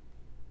Schroeder.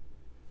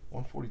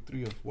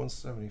 143 of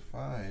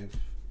 175.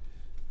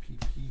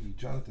 PP.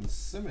 Jonathan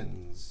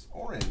Simmons.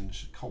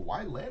 Orange.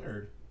 Kawhi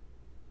Leonard.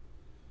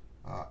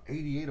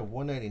 88 of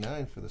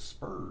 199 for the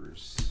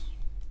Spurs.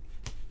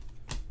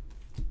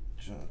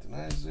 Jonathan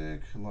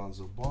Isaac.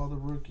 Alonzo Ball, the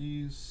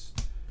rookies.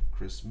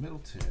 Chris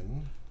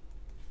Middleton.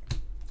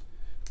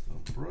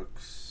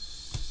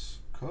 Brooks.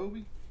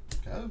 Kobe.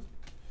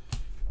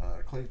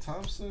 Klay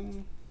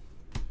Thompson.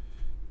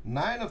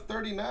 9 of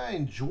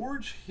 39.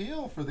 George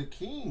Hill for the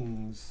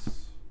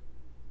Kings.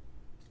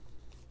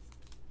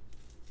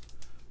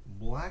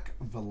 Black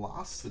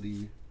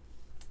Velocity.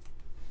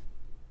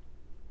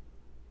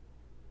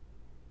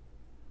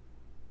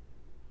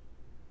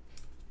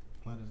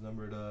 That is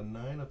numbered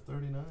 9 of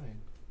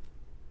 39.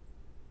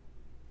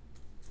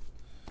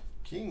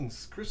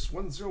 Kings, Chris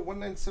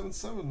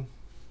 101977.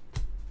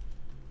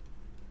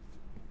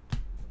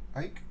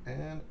 Ike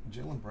and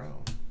Jaylen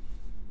Brown.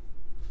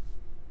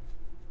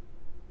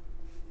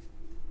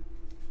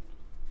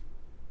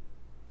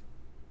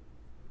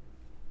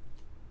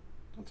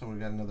 Don't tell me we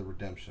got another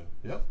redemption.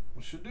 Yep,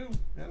 we should do.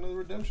 Got another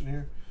redemption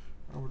here.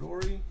 Robert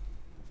Horry.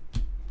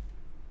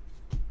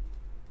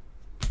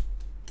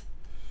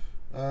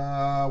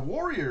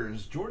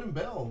 Warriors, Jordan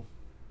Bell.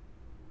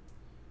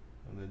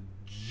 And the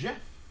Jeff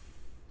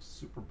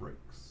Super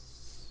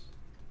Breaks.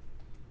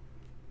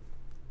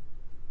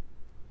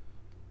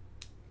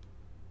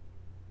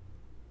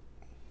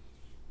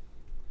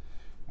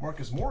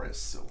 Marcus Morris,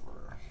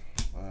 silver.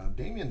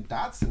 Damian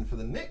Dotson for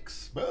the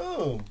Knicks.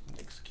 Boom.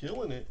 Knicks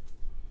killing it.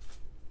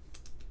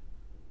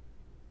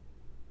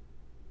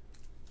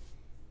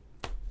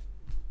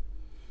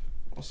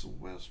 Russell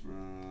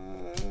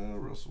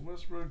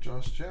Westbrook,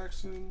 Josh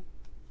Jackson,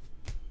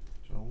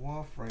 John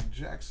Wall, Frank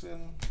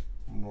Jackson,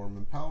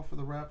 Norman Powell for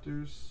the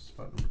Raptors,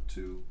 spot number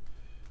 2,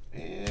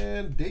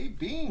 and Dave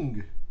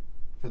Bing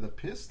for the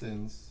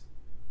Pistons,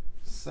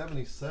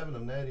 77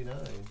 of 99.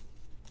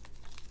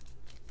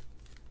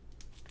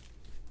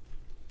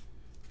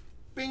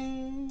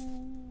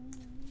 Bing,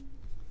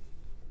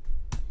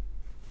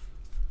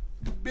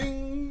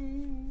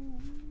 bing.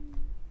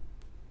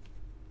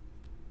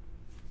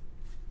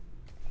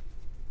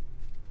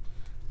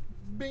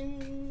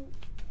 Bing.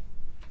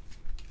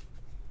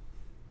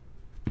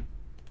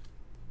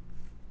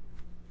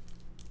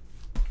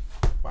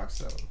 Box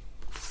 7.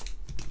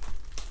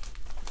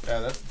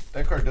 Yeah,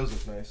 that card does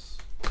look nice.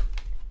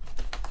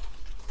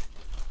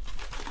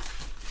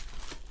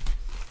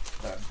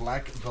 That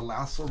black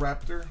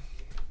Velociraptor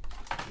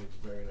looks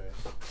very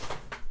nice.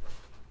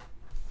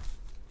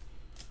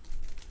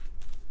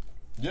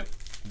 Yep,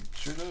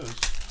 sure does.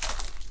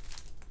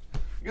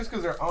 I guess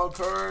because their on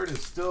card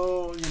is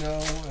still, you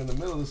know, in the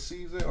middle of the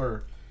season,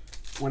 or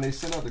when they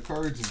send out the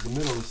cards, it's the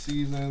middle of the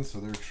season, so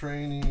they're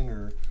training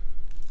or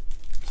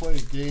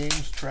playing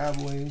games,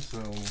 traveling. So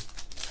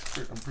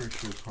I'm pretty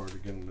sure it's hard to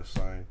get them to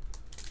sign.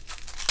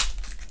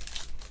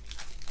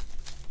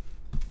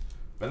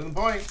 Better than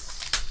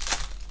points.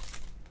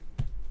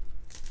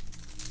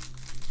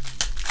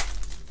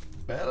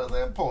 Better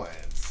than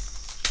points.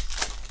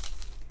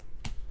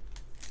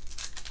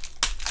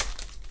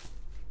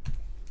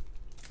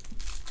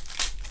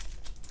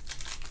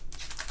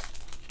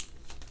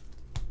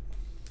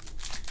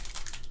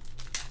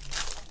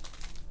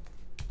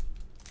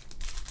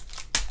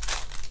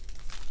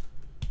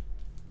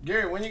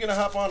 Gary, when are you going to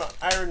hop on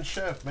Iron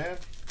Chef, man?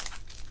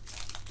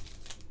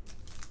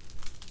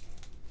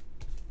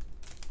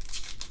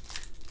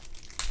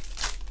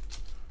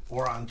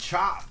 Or on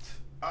Chopped?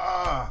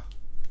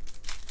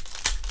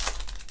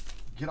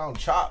 Get on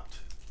Chopped.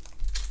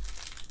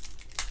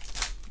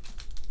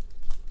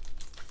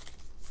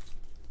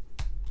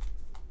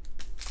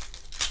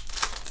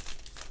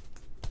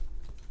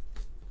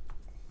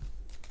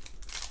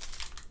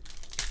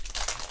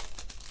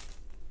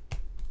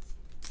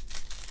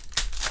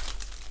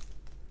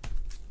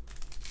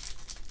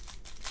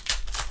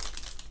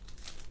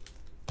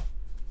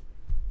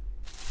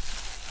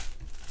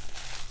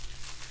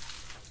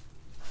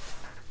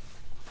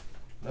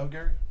 No,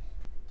 Gary?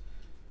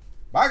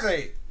 Box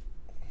 8.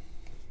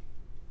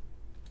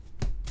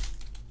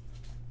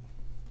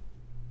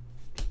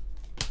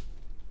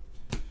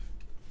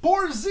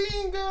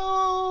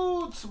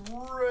 Porzingis,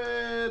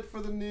 red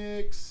for the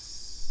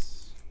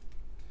Knicks.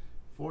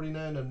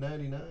 49 of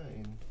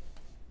 99.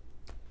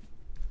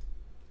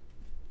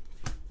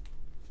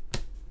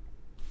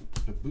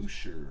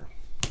 Debuscher,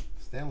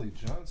 Stanley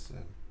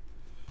Johnson.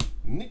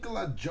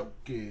 Nikola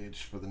Jokic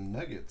for the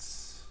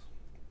Nuggets.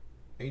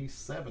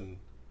 87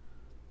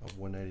 of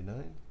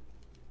 199.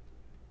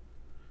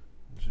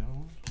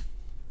 Jones.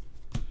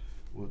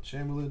 Will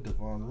Chamberlain,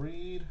 Devon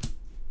Reed.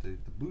 Dave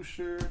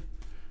Debuscher.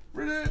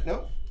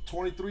 Nope.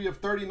 23 of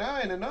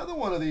 39. Another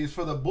one of these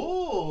for the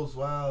Bulls.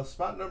 Wow,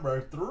 spot number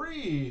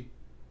 3.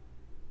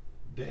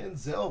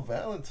 Denzel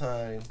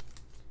Valentine.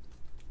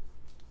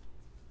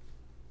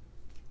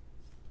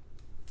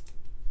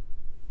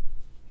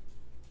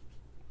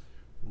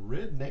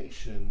 Red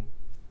Nation.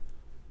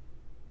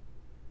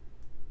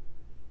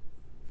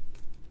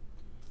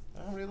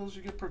 How many of those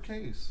you get per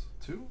case?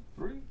 2,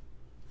 3?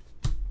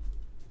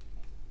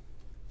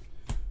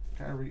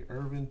 Kyrie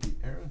Irving,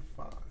 De'Aaron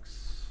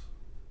Fox.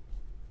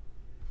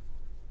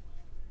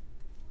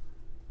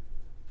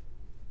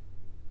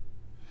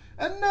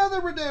 Another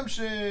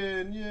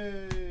redemption!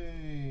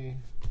 Yay!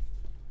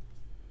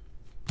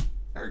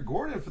 Eric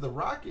Gordon for the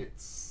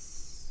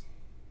Rockets.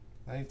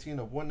 19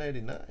 of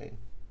 199.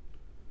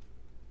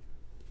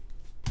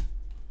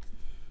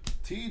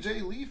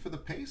 TJ Lee for the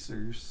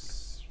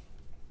Pacers.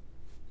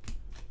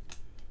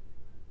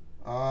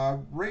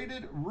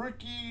 Rated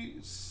rookie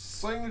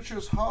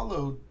signatures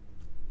hollow.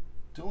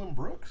 Dylan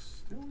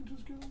Brooks. Didn't we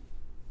just get him?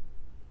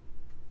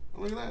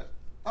 Oh, look at that.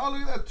 Oh,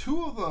 look at that.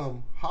 2 of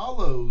them.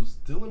 Hollows.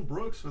 Dylan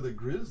Brooks for the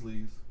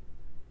Grizzlies.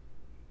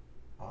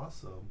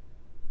 Awesome.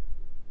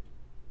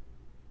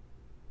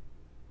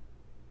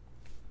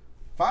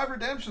 5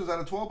 redemptions out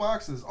of 12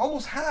 boxes.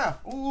 Almost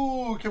half.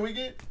 Ooh, can we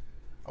get...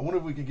 I wonder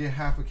if we can get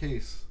half a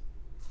case.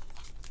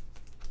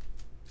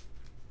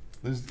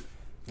 There's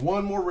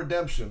one more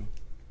redemption.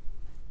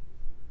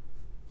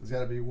 There's got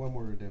to be one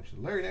more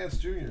redemption. Larry Nance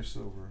Jr.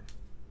 silver.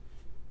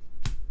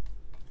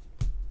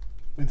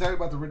 We talking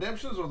about the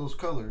redemptions or those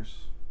colors?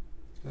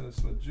 Dennis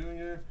Smith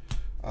Jr.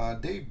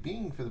 Dave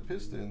Bean for the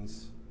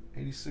Pistons.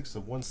 86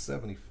 of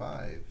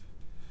 175.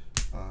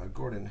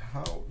 Gordon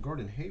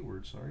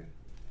Hayward, sorry.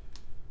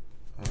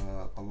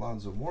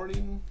 Alonzo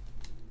Mourning.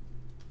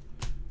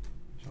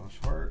 Josh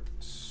Hart.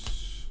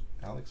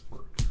 Alex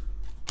Burke.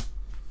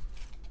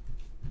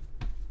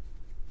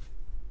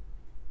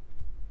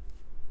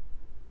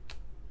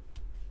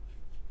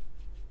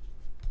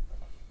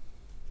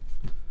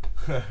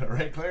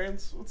 Right,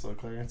 Clarence? What's up,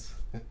 Clarence?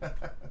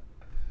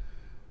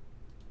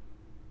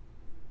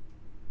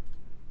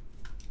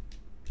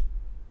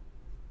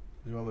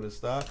 You want me to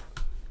stop?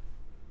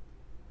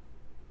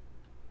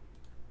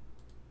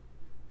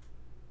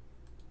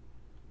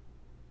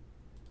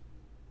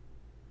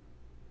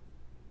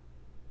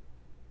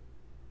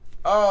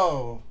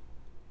 Oh.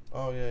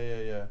 Oh,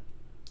 yeah.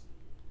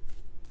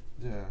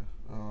 Yeah.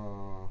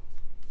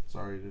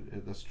 Sorry,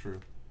 that's true.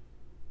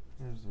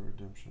 Where's the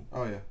redemption?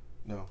 Oh, yeah.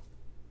 No.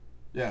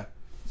 Yeah.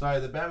 Sorry,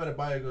 the Bam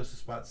Adebayo goes to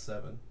spot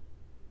 7.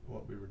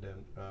 Won't be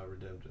redeemed. I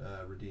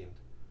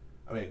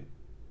mean,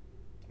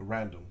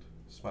 randomed.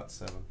 Spot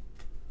 7.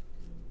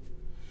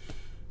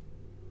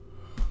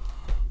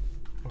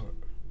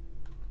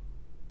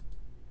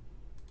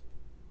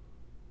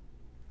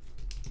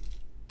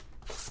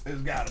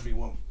 There's got to be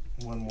one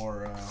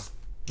more.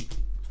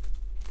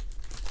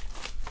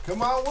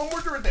 Come on, one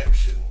more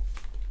redemption,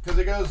 because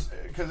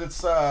it's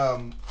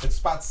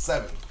spot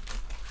 7.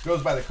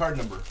 Goes by the card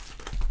number.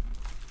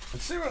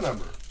 It's serial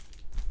number.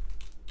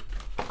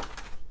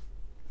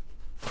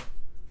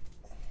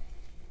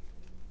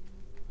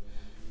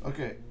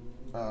 Okay.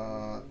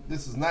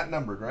 This is not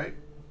numbered, right?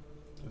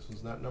 This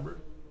one's not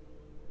numbered.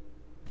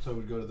 So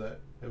we'd go to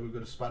that. And we'd go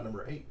to spot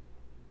number 8.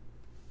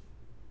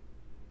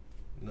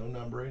 No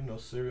numbering, no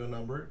serial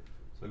number.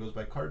 So it goes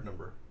by card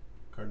number.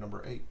 Card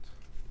number 8.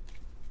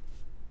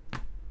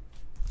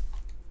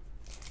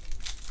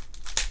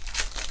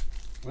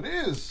 It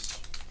is.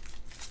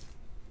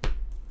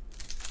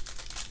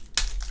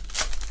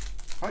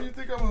 How you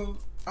think I'm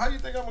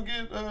gonna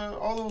get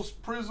all those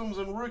prisms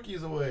and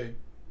rookies away?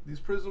 These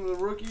prisms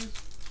and rookies.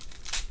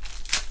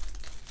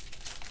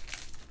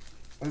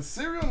 And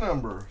serial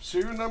number.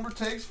 Serial number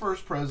takes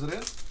first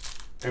president.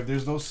 If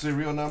there's no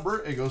serial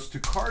number, it goes to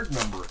card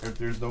number. If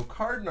there's no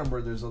card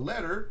number, there's a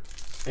letter.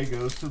 It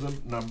goes to the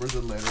number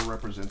the letter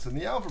represents in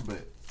the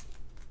alphabet.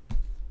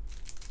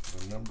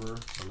 The number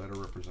the letter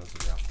represents in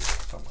the alphabet.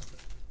 Something like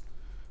that.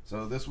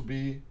 So this would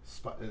be,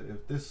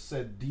 if this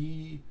said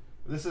D,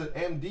 if this is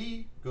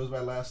MD, goes by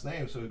last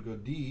name, so it'd go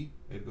D,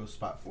 it'd go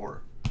spot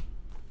 4.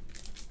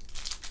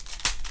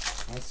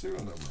 That's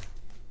serial number.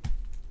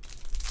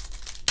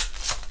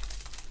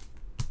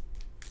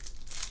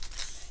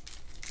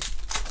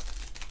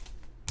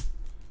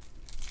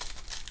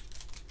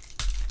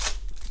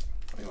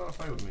 Why do you want to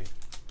fight with me?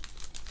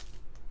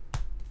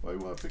 Why do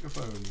you want to pick a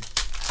fight with me?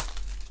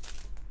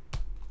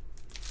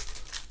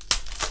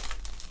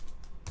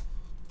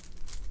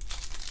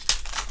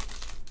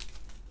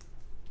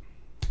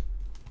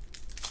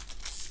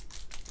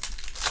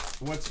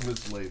 What's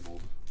mislabeled?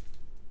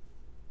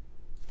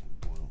 Oh,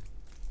 boy.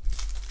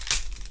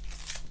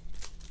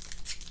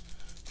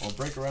 I'll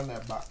break around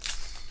that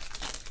box.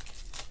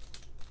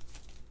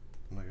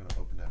 I'm not going to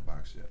open that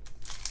box yet.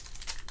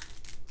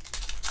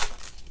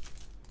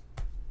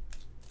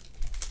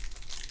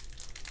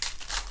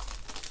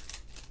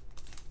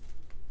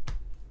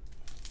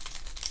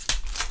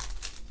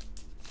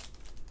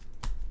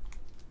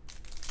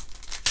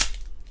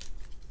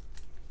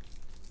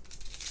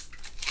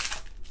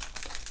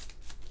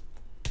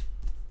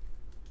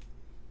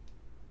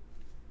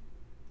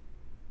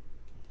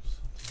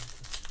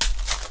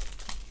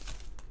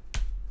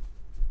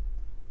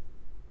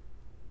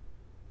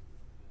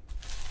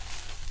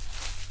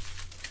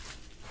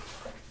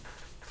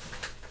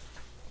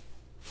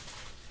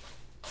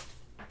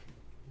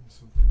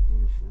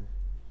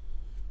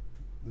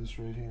 This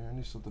right here, I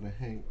need something to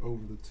hang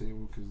over the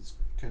table because it's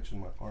catching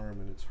my arm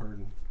and it's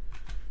hurting.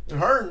 It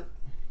hurting.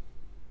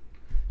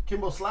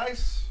 Kimbo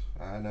Slice.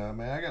 I know,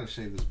 man. I gotta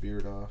shave this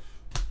beard off.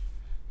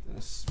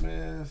 Dennis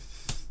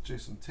Smith,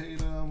 Jason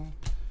Tatum,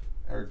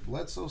 Eric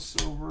Bledsoe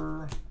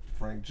Silver,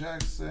 Frank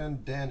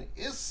Jackson, Dan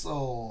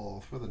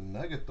Issel for the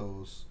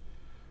Nuggets.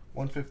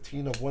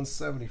 115 of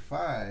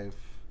 175.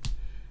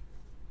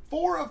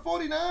 4 of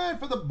 49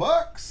 for the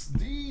Bucks.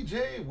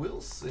 DJ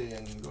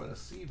Wilson going to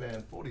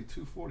C-Band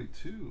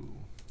 42-42.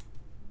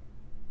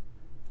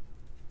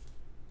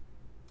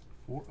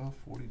 4 of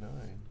 49.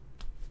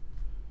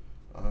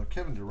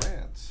 Kevin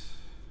Durant.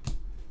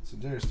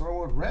 Darius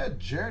Thornwood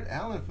red. Jarrett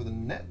Allen for the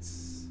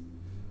Nets.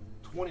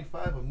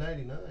 25 of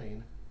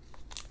 99.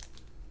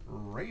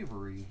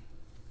 Ravery.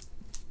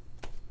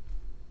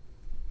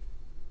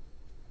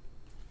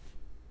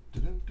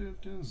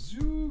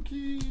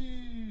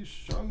 Zuki.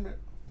 Sean Mar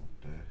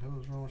what the hell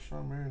is wrong with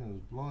Sean Marion and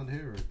his blonde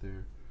hair right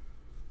there?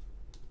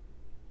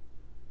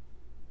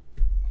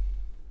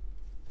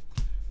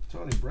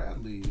 Tony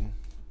Bradley.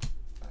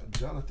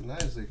 Jonathan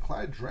Isaac.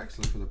 Clyde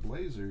Drexler for the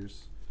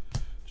Blazers.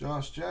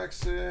 Josh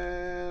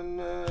Jackson,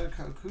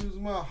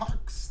 Kuzma,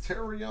 Hawks,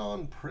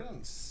 Terrion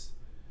Prince,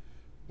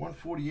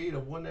 148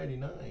 of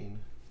 199,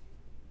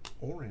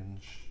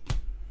 orange.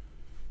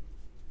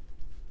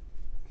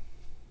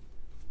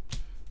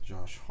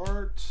 Josh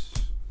Hart,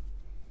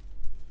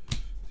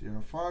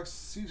 De'Aaron Fox,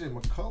 CJ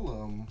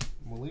McCollum,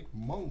 Malik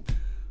Monk,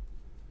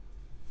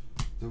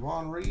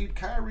 Devon Reed,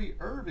 Kyrie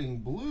Irving,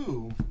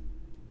 blue,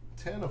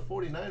 10 of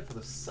 49 for the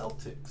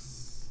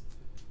Celtics.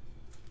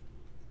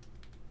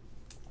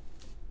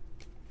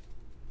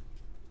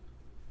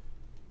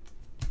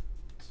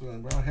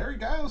 Brown. Harry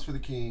Giles for the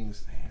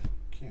Kings. Damn,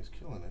 Kings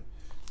killing it.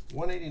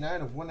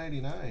 189 of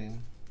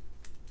 199.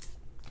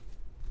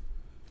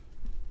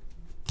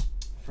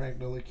 Frank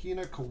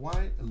Ntilikina,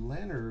 Kawhi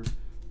Leonard,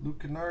 Luke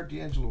Kennard,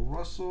 D'Angelo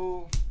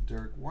Russell,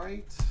 Derek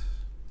White,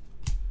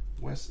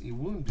 Wes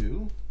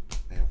Iwundu,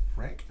 and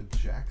Frank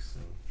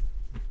Jackson.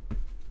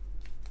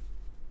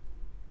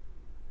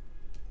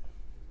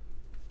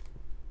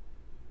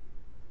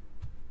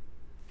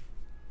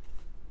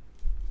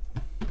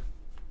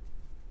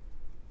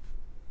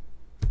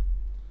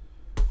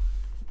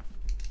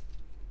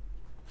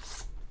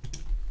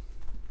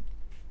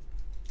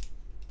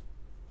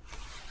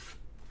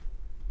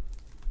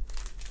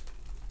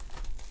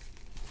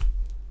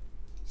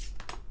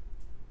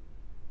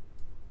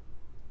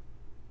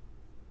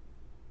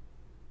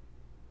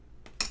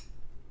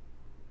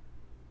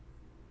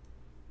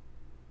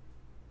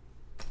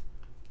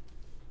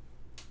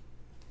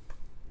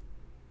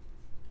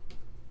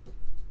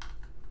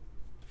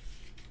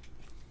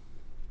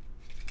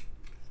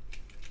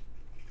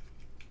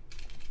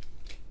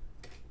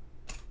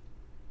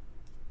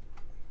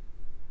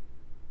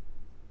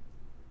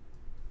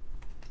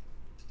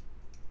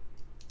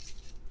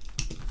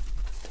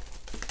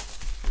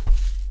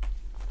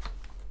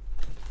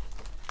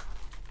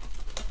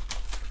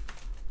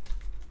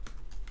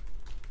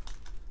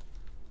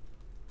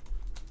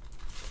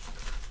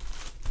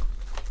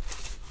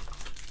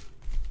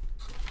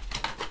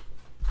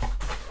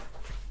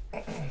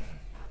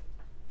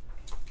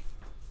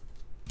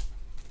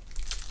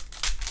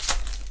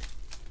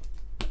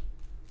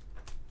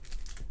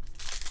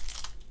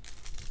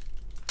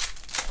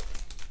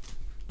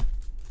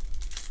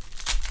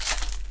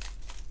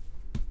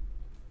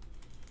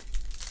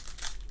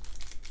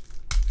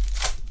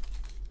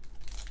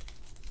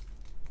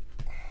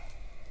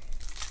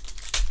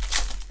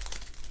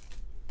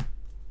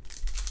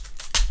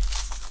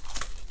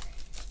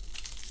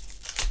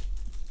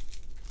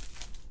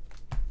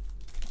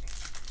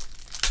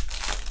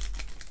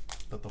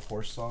 The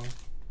horse song,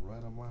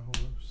 Ride on My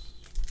Horse.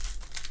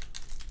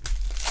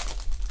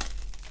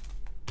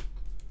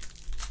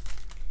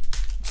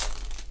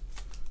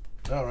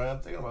 All right, I'm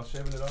thinking about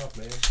shaving it off,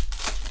 man.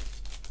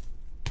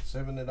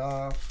 Shaving it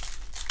off,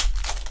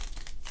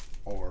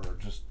 or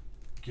just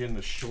getting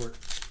a short.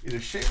 Either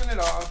shaving it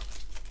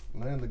off,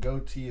 laying the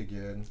goatee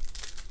again,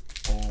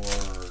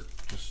 or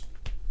just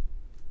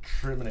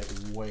trimming it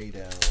way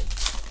down.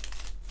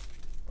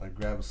 Like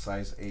grab a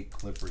size 8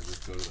 clipper and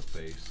just go to the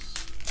face.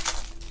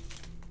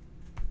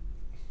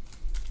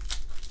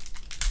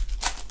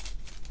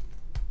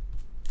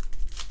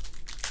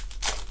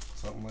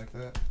 Something like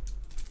that.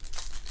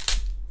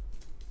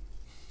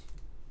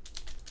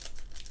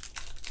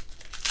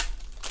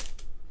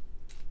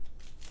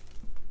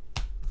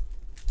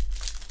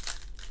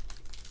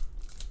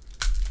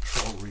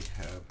 Troll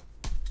Rehab.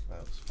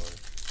 That was funny.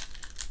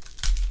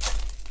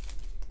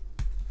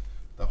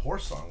 The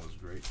horse song was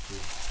great too.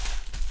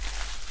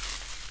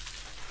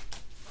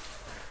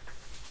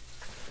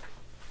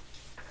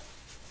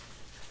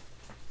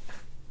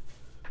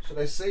 Should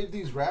I save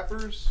these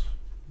wrappers?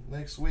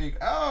 Next week.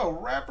 Oh,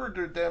 Rapper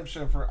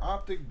Redemption for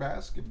Optic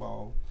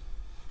Basketball.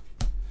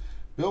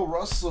 Bill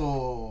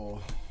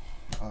Russell.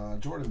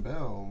 Jordan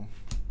Bell.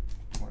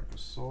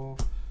 Marcus Sol.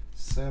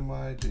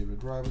 Semi.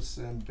 David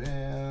Robinson.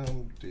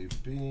 Bam.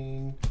 Dave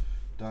Bean.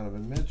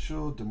 Donovan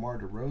Mitchell, DeMar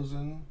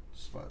DeRozan,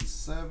 spot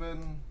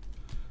 7.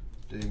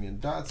 Damian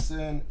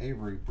Dotson,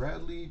 Avery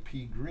Bradley,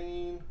 P.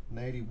 Green,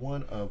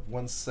 91 of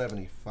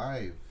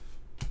 175.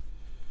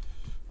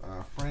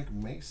 Frank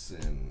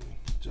Mason,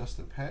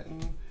 Justin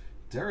Patton,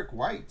 Derek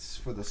White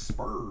for the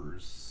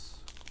Spurs.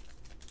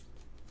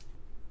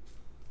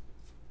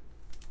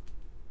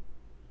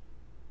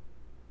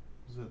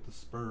 Is it the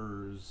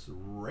Spurs?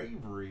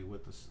 Ravery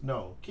with the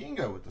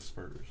Kingo with the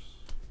Spurs.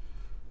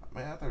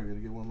 Man, I thought we were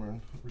gonna get one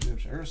more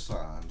redemption.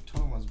 Ersan,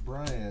 Thomas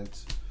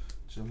Bryant,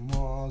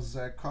 Jamal,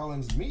 Zach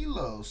Collins,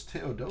 Milos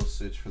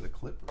Teodosic for the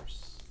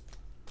Clippers.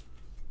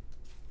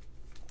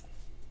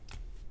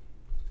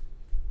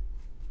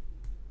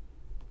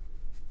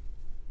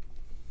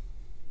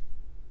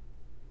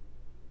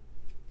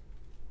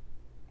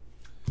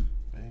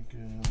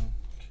 Bacon,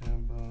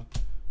 Kemba,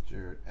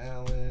 Jared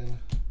Allen,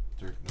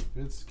 Dirk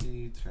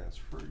Nowitzki, Terrence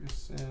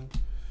Ferguson,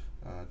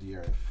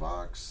 De'Aaron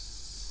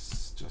Fox,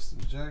 Justin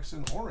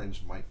Jackson,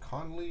 orange, Mike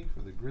Conley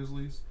for the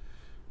Grizzlies.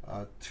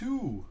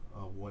 2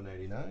 of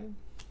 199.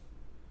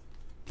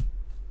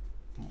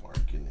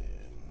 Marking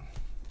in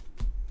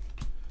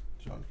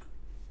John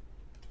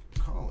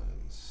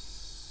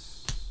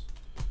Collins,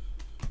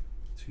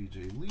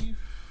 TJ Leaf,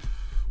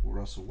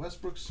 Russell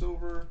Westbrook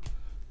silver,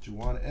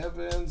 Juwan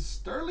Evans,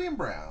 Sterling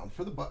Brown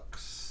for the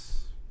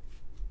Bucks.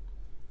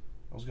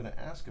 I was going to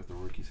ask if the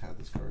rookies had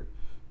this card.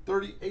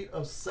 38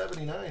 of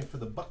 79 for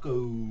the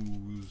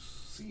Buccos.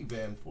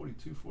 C-Van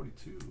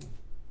 4242.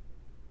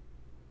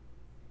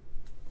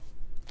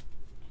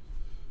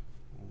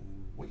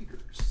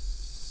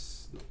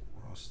 Waiters. The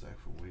raw stack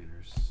for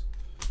Waiters.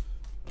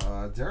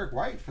 Derek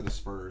White for the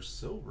Spurs,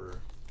 silver.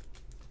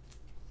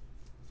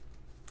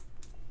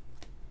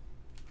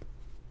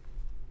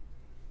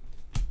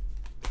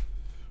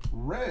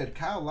 Red,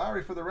 Kyle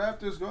Lowry for the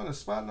Raptors, going to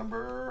spot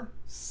number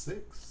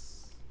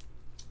 6.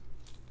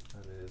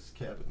 That is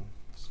Kevin,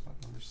 spot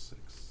number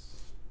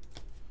 6.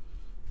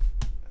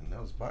 And that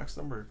was box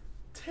number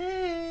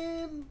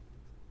 10.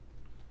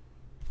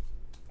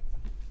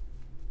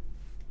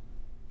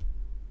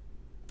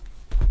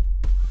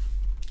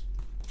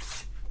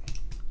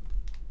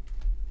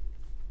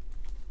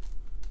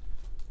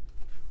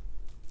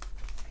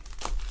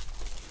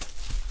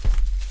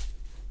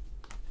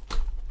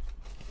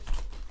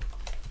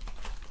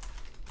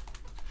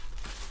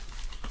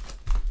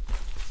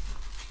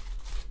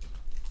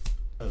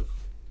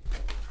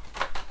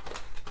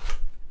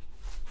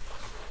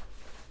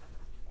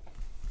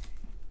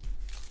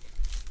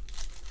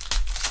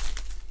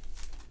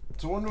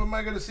 So when am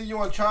I going to see you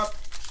on Chop,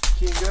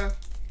 Kinga?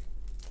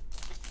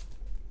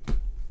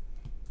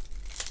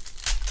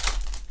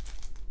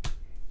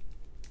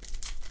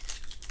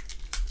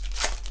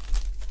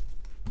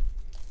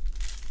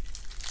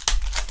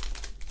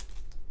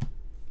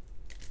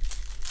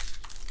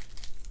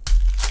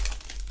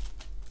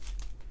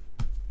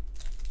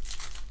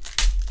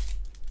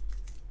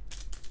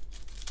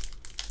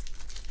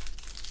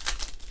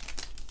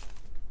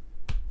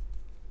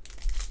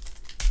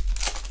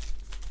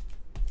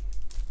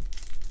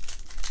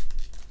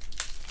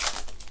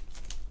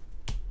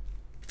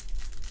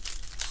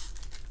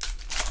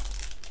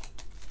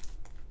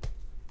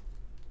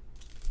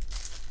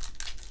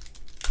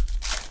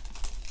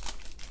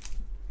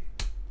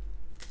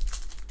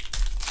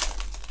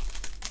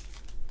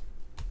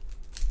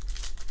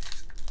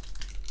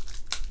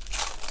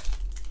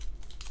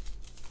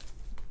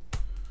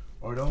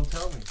 Or don't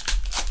tell me.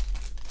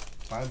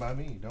 Fine by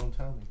me, don't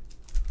tell me.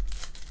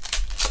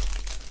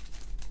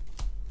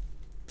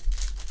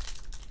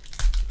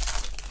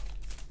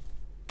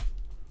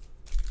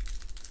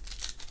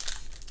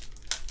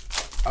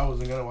 I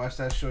wasn't gonna watch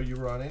that show you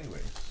were on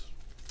anyways.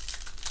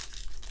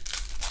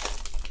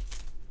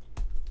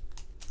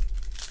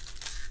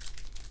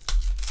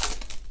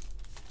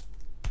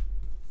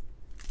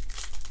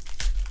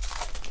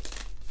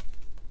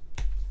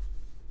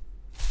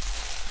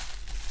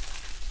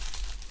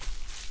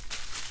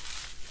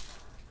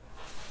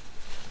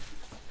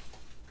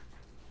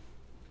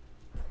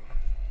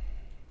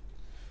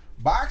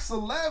 Box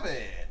 11.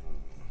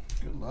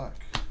 Good luck.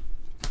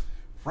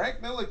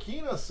 Frank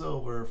Ntilikina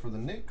silver for the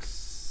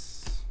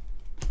Knicks.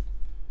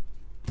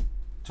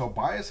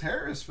 Tobias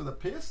Harris for the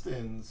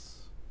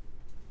Pistons.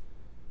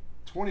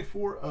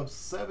 24 of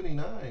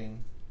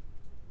 79.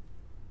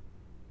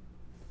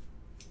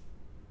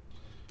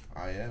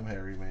 I am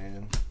Harry,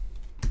 man.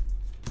 I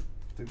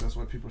think that's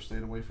why people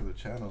stayed away from the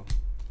channel.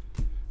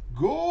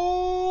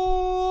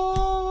 Gold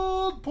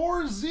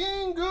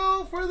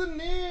Porzingis for the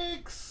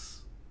Knicks.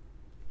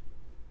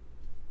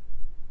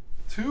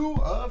 2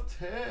 of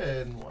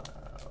 10. Wow.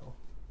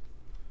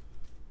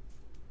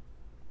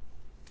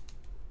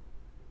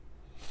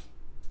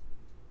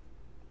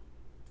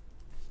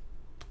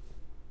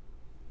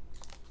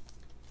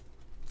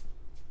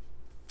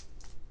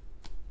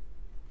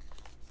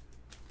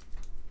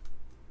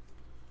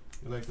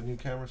 You like the new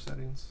camera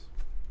settings?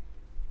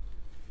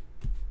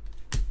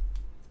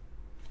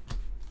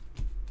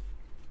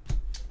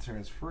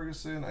 Terrence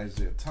Ferguson,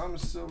 Isaiah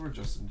Thomas silver,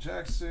 Justin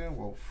Jackson,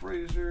 Walt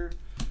Frazier,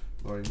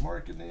 Laurie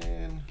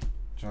Markkinen,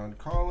 John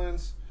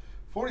Collins.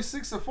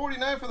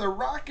 46/49 for the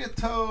Rocket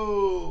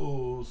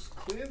Toes.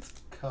 Clint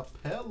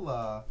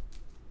Capella.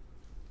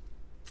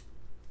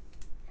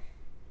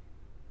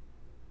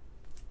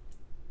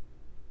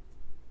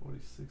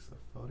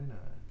 $46/49.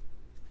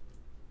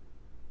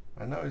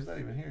 I know he's not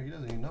even here. He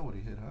doesn't even know what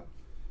he hit, huh?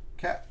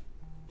 Cap.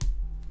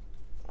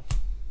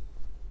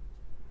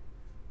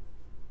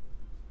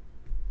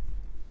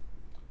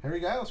 Harry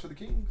Giles for the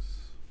Kings.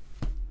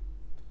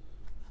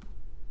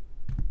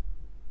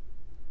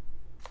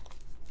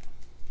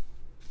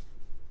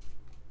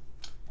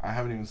 I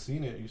haven't even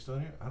seen it. Are you still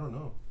here? I don't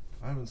know.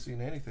 I haven't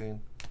seen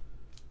anything.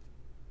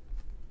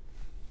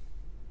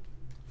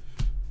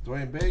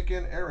 Dwayne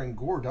Bacon, Aaron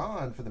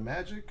Gordon for the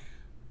Magic.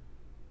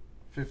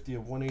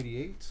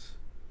 50/188.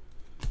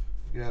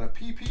 You got a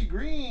PP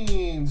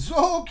Green.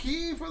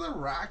 Zoki for the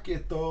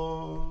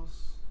Rocketos.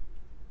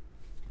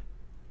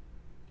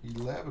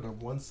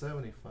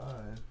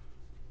 11/175.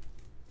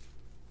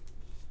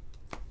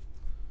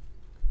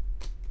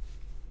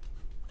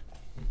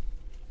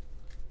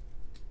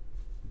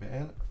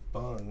 Ban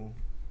Bung.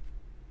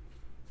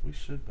 We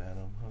should ban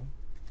him,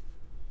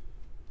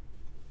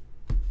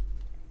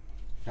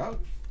 huh?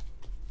 Out.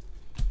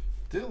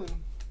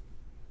 Dylan.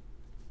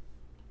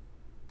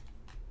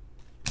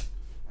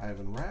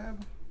 Ivan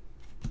Rabb.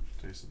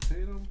 Jason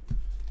Tatum.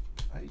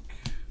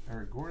 Ike.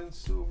 Eric Gordon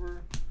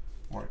Silver.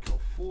 Markel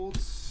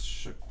Fultz.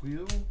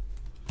 Shaquille.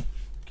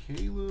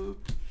 Caleb.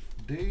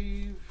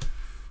 Dave.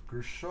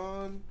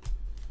 Gershon.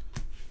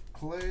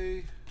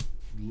 Clay.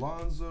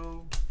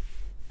 Lonzo.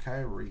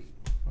 Kyrie.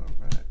 All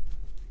right.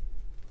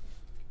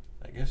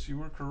 I guess you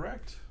were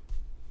correct.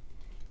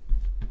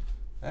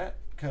 That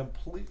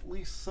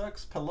completely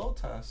sucks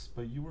pelotas,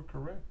 but you were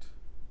correct.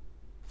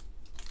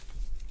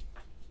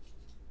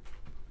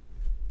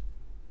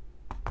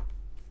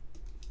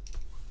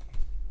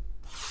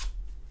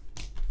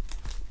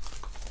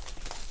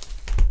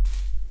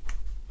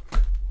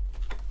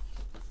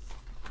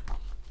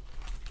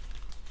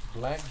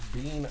 Black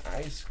bean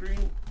ice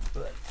cream.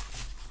 But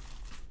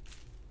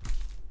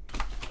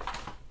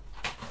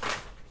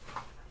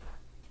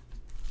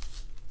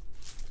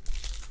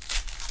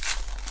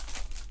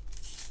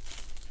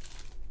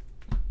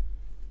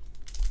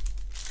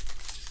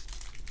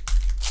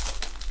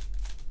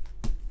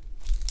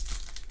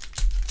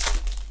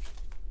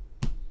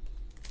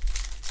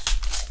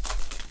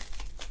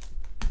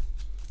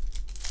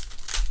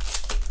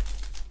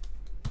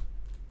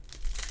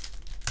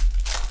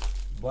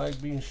black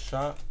bean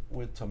shot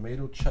with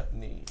tomato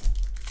chutney.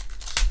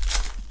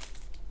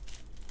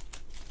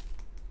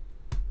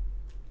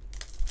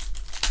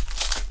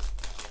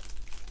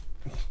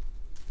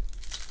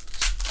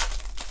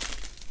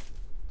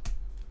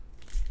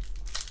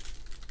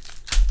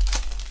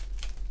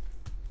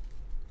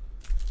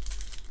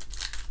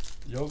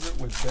 Yogurt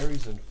with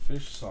berries and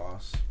fish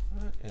sauce.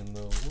 What in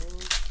the world?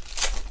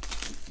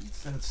 Who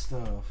eats that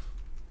stuff?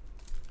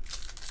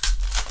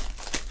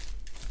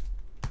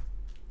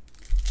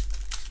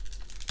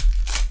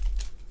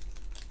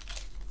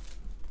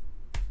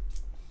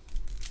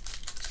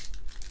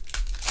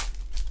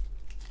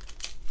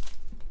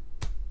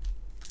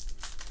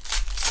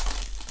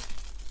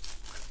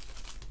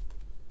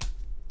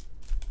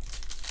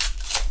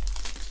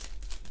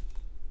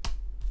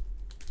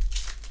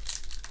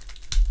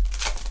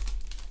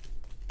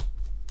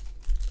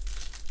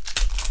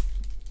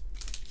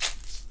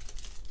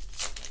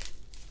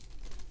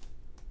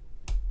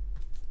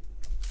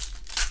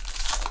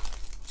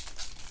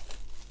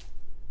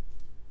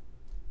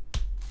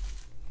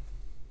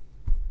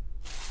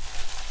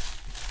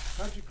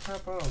 How'd you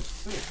crap out on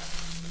 6?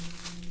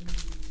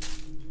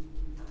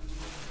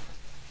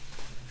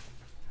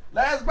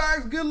 Last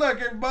box, good luck,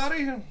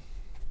 everybody.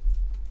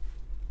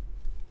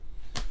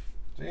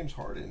 James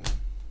Harden.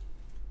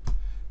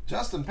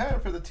 Justin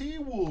Patton for the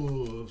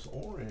T-Wolves.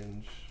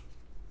 Orange.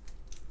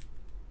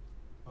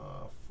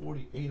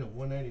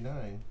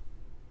 48/199.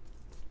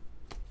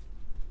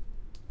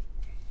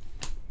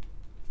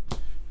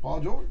 Paul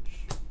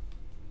George.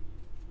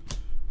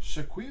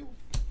 Shaquille.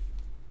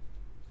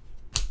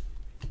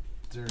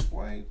 Derek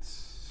White,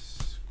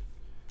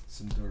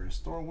 Sindarius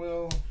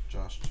Thornwell,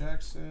 Josh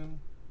Jackson,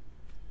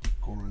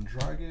 Goran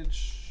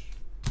Dragic,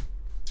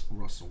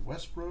 Russell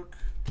Westbrook,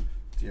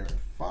 De'Aaron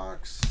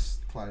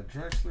Fox, Clyde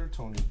Drexler,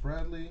 Tony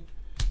Bradley,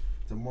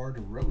 DeMar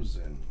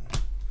DeRozan.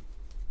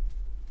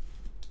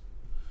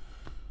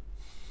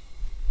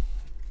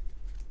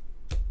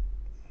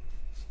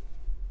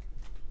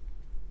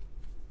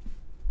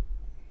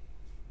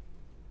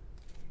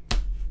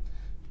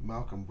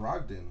 Malcolm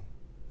Brogdon.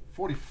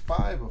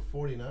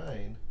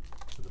 45/49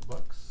 for the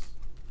Bucks.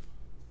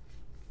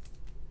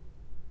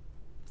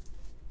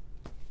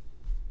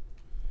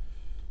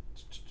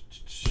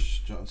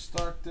 John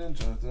Stockton,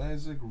 Jonathan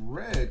Isaac,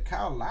 red,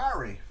 Kyle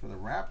Lowry for the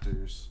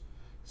Raptors.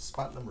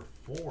 Spot number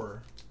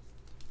 4.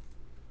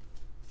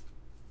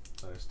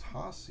 There's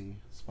Tossie,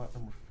 spot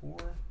number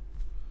 4.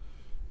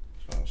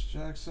 Josh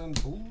Jackson,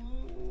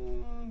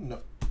 blue,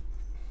 no.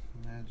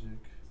 Magic,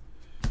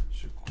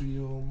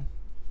 Shaquille.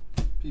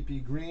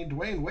 PP green.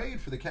 Dwayne Wade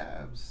for the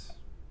Cavs.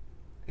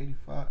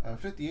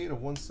 58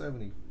 of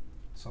 170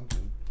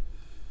 something.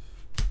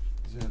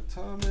 Isaiah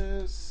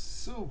Thomas.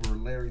 Silver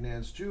Larry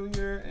Nance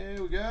Jr. And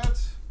we got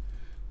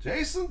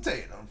Jason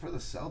Tatum for the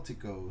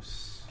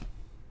Celticos.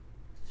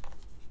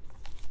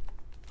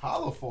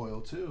 Hollow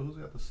foil too. Who's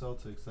got the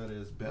Celtics? That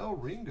is Bell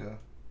Ringa.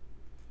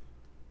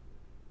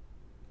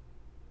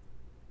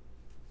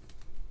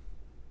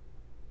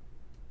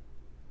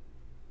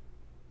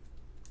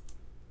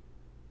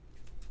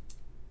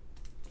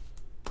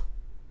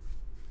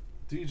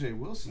 DJ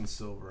Wilson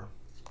silver.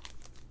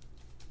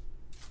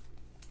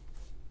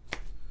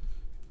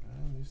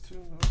 And these two,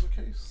 that was the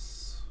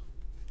case.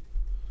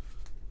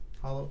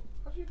 Hollow.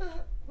 How'd you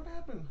got? What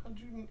happened? How'd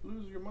you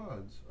lose your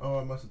mods? Oh,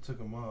 I must have took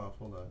them off.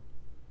 Hold on.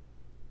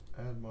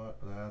 Add mod.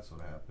 That's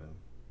what happened.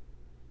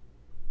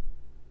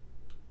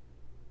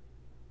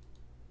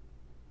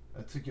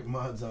 I took your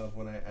mods off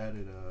when I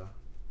added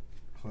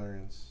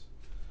clearance.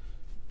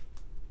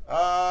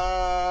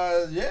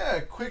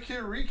 Yeah, quick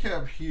hit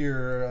recap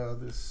here.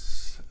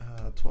 This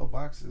 12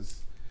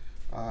 boxes.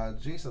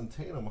 Jason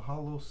Tatum,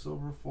 hollow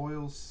silver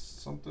foils,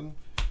 something.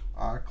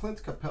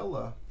 Clint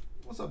Capella,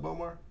 what's up,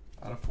 Bomar?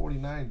 Out of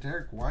 49.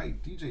 Derek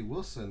White, DJ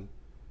Wilson,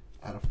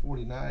 out of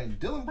 49.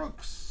 Dylan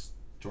Brooks,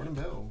 Jordan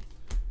Bell,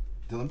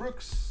 Dylan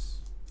Brooks,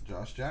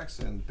 Josh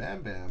Jackson,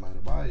 Bam Bam out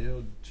of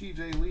Bio,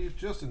 TJ Leaf,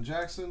 Justin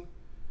Jackson,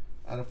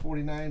 out of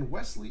 49.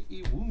 Wesley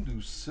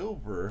Iwundu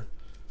silver.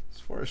 As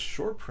far as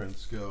short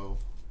prints go,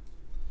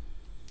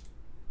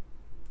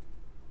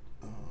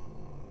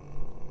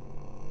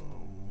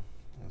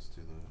 let's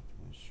do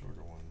the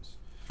shorter ones.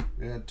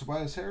 We had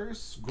Tobias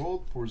Harris,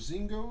 gold,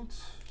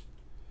 Porzingis,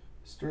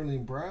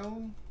 Sterling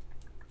Brown,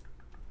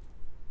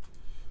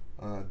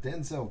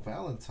 Denzel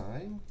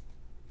Valentine,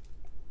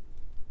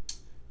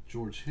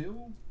 George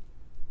Hill,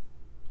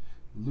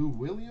 Lou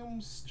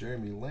Williams,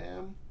 Jeremy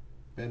Lamb,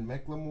 Ben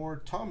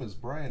McLemore, Thomas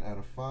Bryant out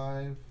of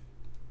 5.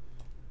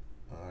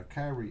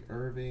 Kyrie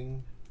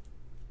Irving,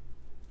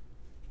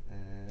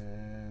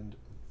 and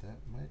that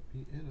might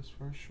be it as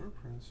far as short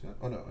prints. Yeah.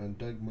 Oh no, and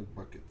Doug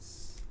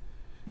McBuckets.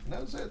 And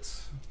that was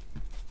it.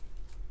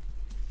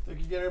 Thank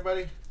you again,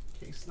 everybody.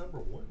 Case number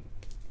 1.